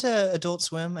 Are you into Adult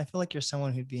Swim? I feel like you're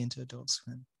someone who'd be into Adult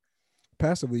Swim.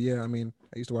 Passively, yeah. I mean,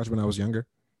 I used to watch when I was younger.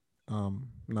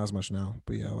 Not as much now,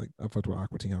 but yeah, like I fucked with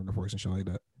Aqua Teen Hunger Force and shit like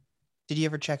that. Did you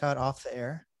ever check out Off the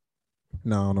Air?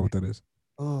 No, I don't know what that is.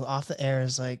 Oh, Off the Air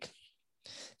is like,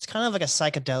 it's kind of like a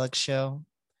psychedelic show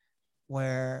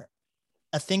where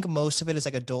I think most of it is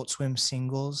like Adult Swim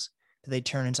singles that they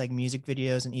turn into like music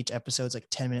videos, and each episode's like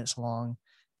 10 minutes long,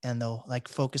 and they'll like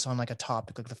focus on like a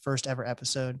topic. Like the first ever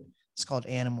episode, it's called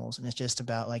Animals, and it's just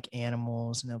about like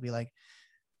animals, and there'll be like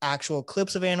actual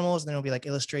clips of animals, and then it'll be like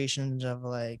illustrations of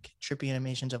like trippy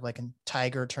animations of like a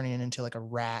tiger turning into like a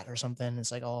rat or something.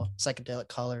 It's like all psychedelic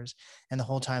colors, and the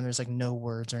whole time there's like no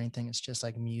words or anything. It's just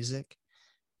like music.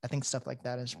 I think stuff like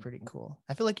that is pretty cool.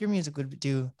 I feel like your music would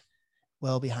do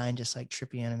well behind just like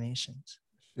trippy animations.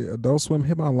 Shit, Adult Swim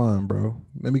hit my line, bro.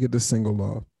 Let me get this single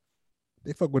off.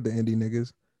 They fuck with the indie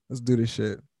niggas. Let's do this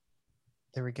shit.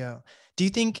 There we go. Do you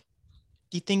think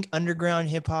underground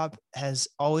hip hop has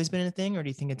always been a thing, or do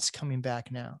you think it's coming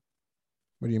back now?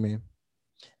 What do you mean?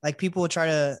 Like people will try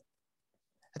to,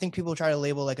 I think people try to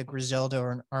label like a Griselda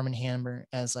or an Arm& Hammer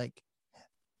as like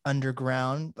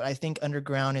underground, but I think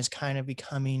underground is kind of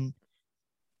becoming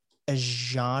a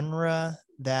genre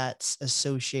that's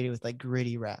associated with like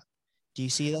gritty rap. Do you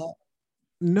see that?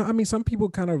 No, I mean some people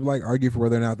kind of like argue for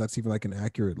whether or not that's even like an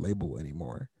accurate label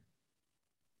anymore.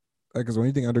 Like, cause when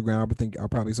you think underground, I would think I'll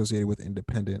probably associate it with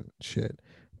independent shit.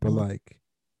 But Mm. like,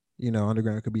 you know,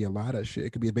 underground could be a lot of shit. It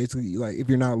could be basically like if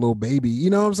you're not Lil Baby, you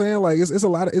know what I'm saying? Like it's a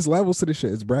lot of it's levels to the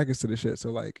shit. It's brackets to the shit. So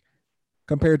like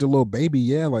compared to Lil Baby,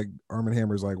 yeah, like Arm&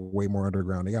 Hammer is like way more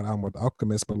underground. They got album with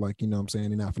Alchemist, but like, you know what I'm saying?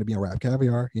 They're not gonna be on Rap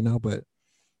Caviar, you know, but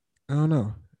I don't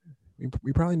know.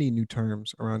 We probably need new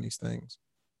terms around these things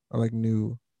or like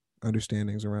new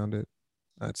understandings around it,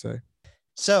 I'd say.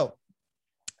 So,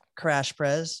 Crash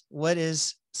Prez, what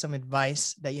is some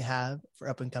advice that you have for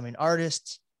up and coming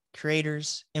artists,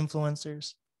 creators,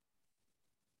 influencers?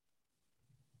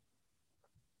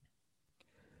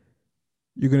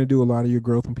 You're going to do a lot of your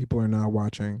growth when people are not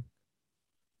watching,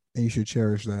 and you should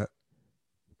cherish that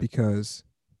because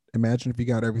imagine if you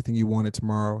got everything you wanted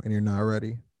tomorrow and you're not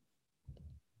ready.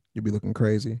 You'd be looking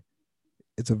crazy.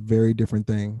 It's a very different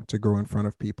thing to grow in front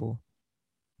of people.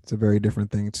 It's a very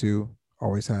different thing to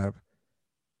always have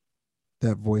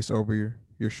that voice over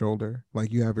your shoulder. Like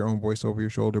you have your own voice over your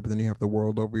shoulder, but then you have the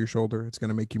world over your shoulder. It's going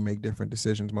to make you make different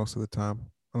decisions most of the time,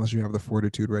 unless you have the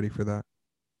fortitude ready for that.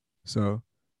 So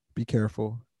be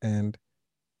careful and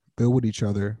build with each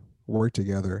other, work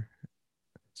together.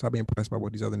 Stop being impressed by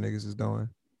what these other niggas is doing.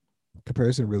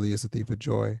 Comparison really is a thief of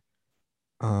joy.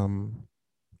 Um,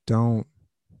 don't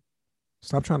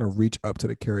stop trying to reach up to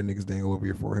the carrot niggas dangle over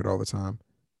your forehead all the time.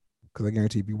 Because I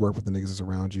guarantee if you work with the niggas that's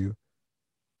around you,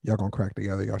 y'all gonna crack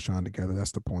together, y'all shine together.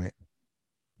 That's the point.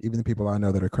 Even the people I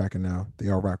know that are cracking now, they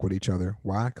all rock with each other.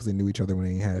 Why? Because they knew each other when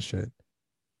they ain't had shit.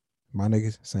 My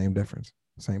niggas, same difference.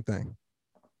 Same thing.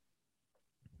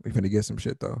 We finna get some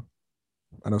shit though.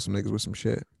 I know some niggas with some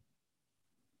shit.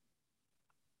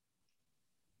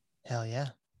 Hell yeah.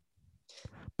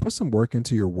 Put some work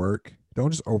into your work.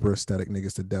 Don't just over aesthetic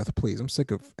niggas to death, please. I'm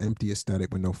sick of empty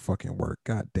aesthetic with no fucking work.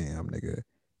 God damn, nigga.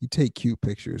 You take cute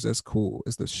pictures. That's cool.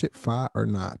 Is the shit fire or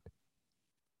not?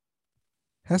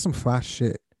 Have some fire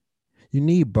shit. You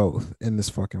need both in this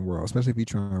fucking world, especially if you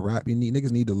trying to rap. You need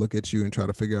niggas need to look at you and try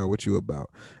to figure out what you about.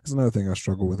 That's another thing I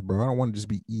struggle with, bro. I don't want to just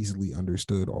be easily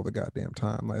understood all the goddamn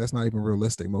time. Like that's not even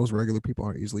realistic. Most regular people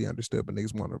aren't easily understood, but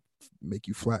niggas want to make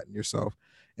you flatten yourself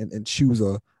and choose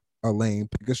a lane,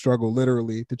 pick a struggle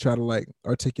literally to try to like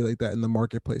articulate that in the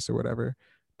marketplace or whatever.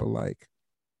 But like,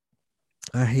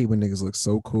 I hate when niggas look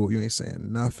so cool. You ain't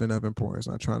saying nothing of importance,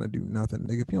 not trying to do nothing.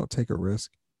 Nigga, if you don't take a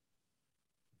risk,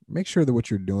 make sure that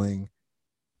what you're doing,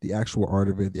 the actual art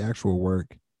of it, the actual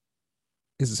work,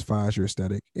 is as fire as your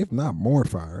aesthetic, if not more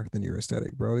fire than your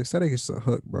aesthetic, bro. The aesthetic is just a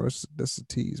hook, bro. That's a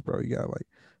tease, bro. You gotta like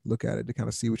look at it to kind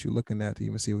of see what you're looking at, to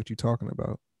even see what you're talking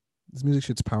about. This music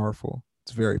shit's powerful.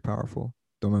 It's very powerful.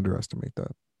 Don't underestimate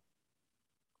that.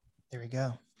 There we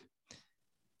go.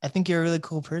 I think you're a really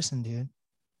cool person, dude.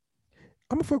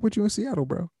 I'm gonna fuck with you in Seattle,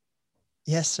 bro.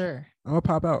 Yes, sir. I'm gonna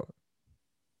pop out.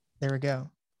 There we go.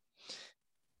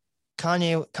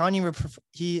 Kanye,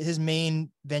 his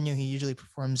main venue he usually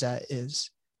performs at is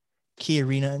Key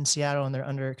Arena in Seattle, and they're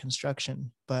under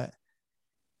construction. But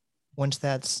once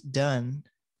that's done,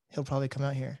 he'll probably come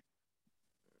out here.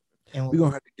 And we're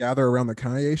gonna have to gather around the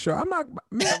Kanye show. I'm not,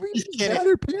 man. We just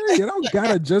gather, period. I don't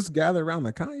gotta just gather around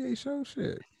the Kanye show.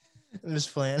 Shit. I'm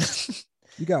just playing.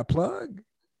 You got plug?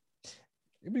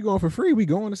 If we going for free, we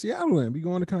going to Seattle and we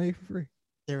going to Kanye for free.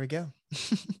 There we go.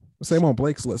 Say I'm on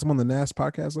Blake's list. I'm on the NAS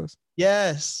podcast list.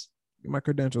 Yes. Get my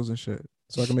credentials and shit,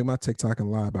 so I can make my TikTok and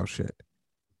lie about shit.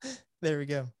 There we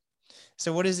go.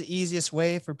 So what is the easiest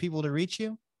way for people to reach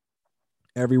you?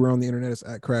 Everywhere on the internet is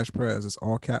at Crash Prez. It's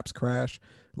all caps Crash,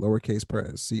 lowercase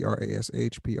Prez,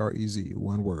 CRASHPREZ,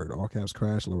 one word, all caps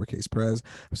Crash, lowercase Prez.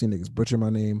 I've seen niggas butcher my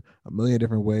name a million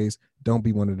different ways. Don't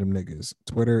be one of them niggas.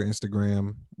 Twitter,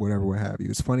 Instagram, whatever, what have you.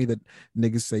 It's funny that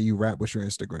niggas say you rap with your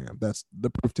Instagram. That's the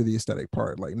proof to the aesthetic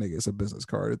part. Like, nigga, it's a business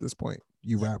card at this point.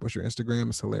 You rap with your Instagram.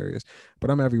 It's hilarious. But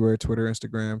I'm everywhere. Twitter,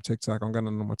 Instagram, TikTok. I don't got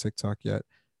nothing on my TikTok yet.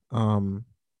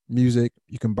 Music,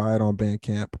 you can buy it on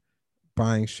Bandcamp.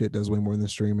 Buying shit does way more than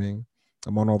streaming.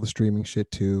 I'm on all the streaming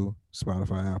shit too.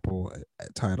 Spotify, Apple,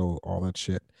 Tidal, all that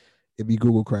shit. If you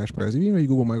Google Crash Prez, if you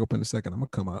Google Michael Penn II, I'm gonna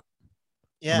come up.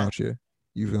 Yeah. I'm out here.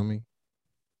 You feel me?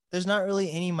 There's not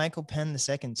really any Michael Penn II,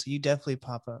 so you definitely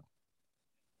pop up.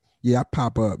 Yeah, I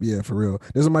pop up. Yeah, for real.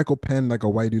 There's a Michael Penn, like a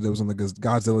white dude that was on the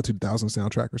Godzilla 2000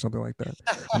 soundtrack or something like that.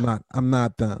 I'm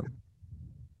not them.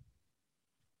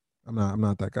 I'm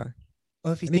not that guy.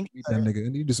 Well, if you think that nigga,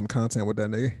 and you do some content with that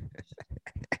nigga.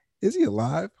 Is he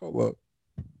alive? Hold up.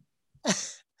 Let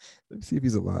me see if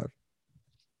he's alive.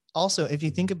 Also, if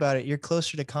you think about it, you're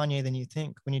closer to Kanye than you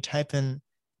think. When you type in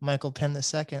Michael Penn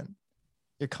II,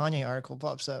 your Kanye article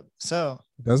pops up. So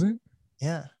does it?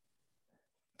 Yeah.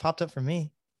 Popped up for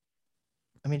me.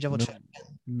 Let me double check.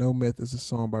 No Myth is a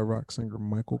song by rock singer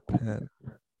Michael Penn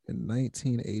in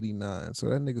 1989. So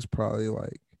that nigga's probably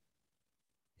like,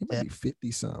 he might be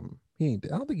 50 something. He ain't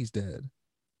dead. I don't think he's dead.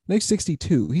 No, he's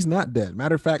 62. He's not dead.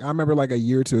 Matter of fact, I remember like a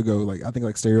year or two ago, like I think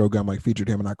like Stereo Gum like featured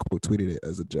him and I quote tweeted it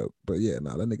as a joke. But yeah,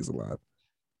 no, that nigga's alive.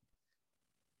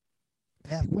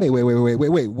 Yeah.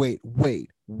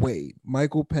 Wait.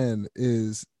 Michael Penn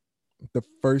is the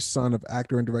first son of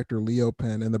actor and director Leo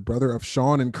Penn and the brother of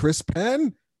Sean and Chris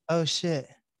Penn. Oh shit.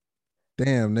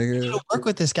 Damn, nigga. You work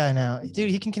with this guy now.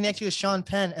 Dude, he can connect you with Sean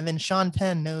Penn, and then Sean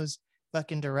Penn knows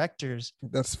fucking directors.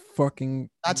 That's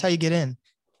how you get in.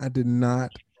 I did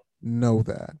not know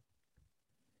that.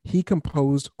 He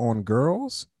composed on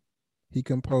Girls. He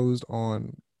composed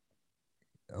on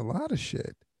a lot of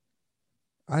shit.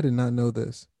 I did not know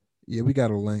this. Yeah, we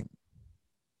got a link.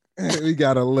 We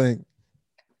got a link.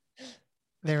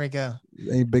 There we go.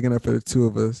 Ain't big enough for the two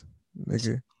of us,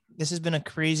 nigga. This has been a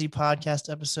crazy podcast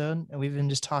episode, and we've been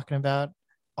just talking about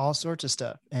all sorts of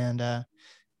stuff. And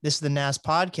this is the NAS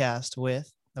podcast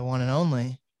with the one and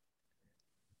only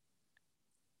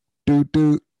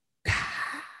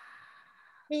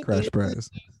Crash Prez.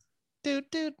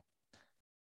 Dude.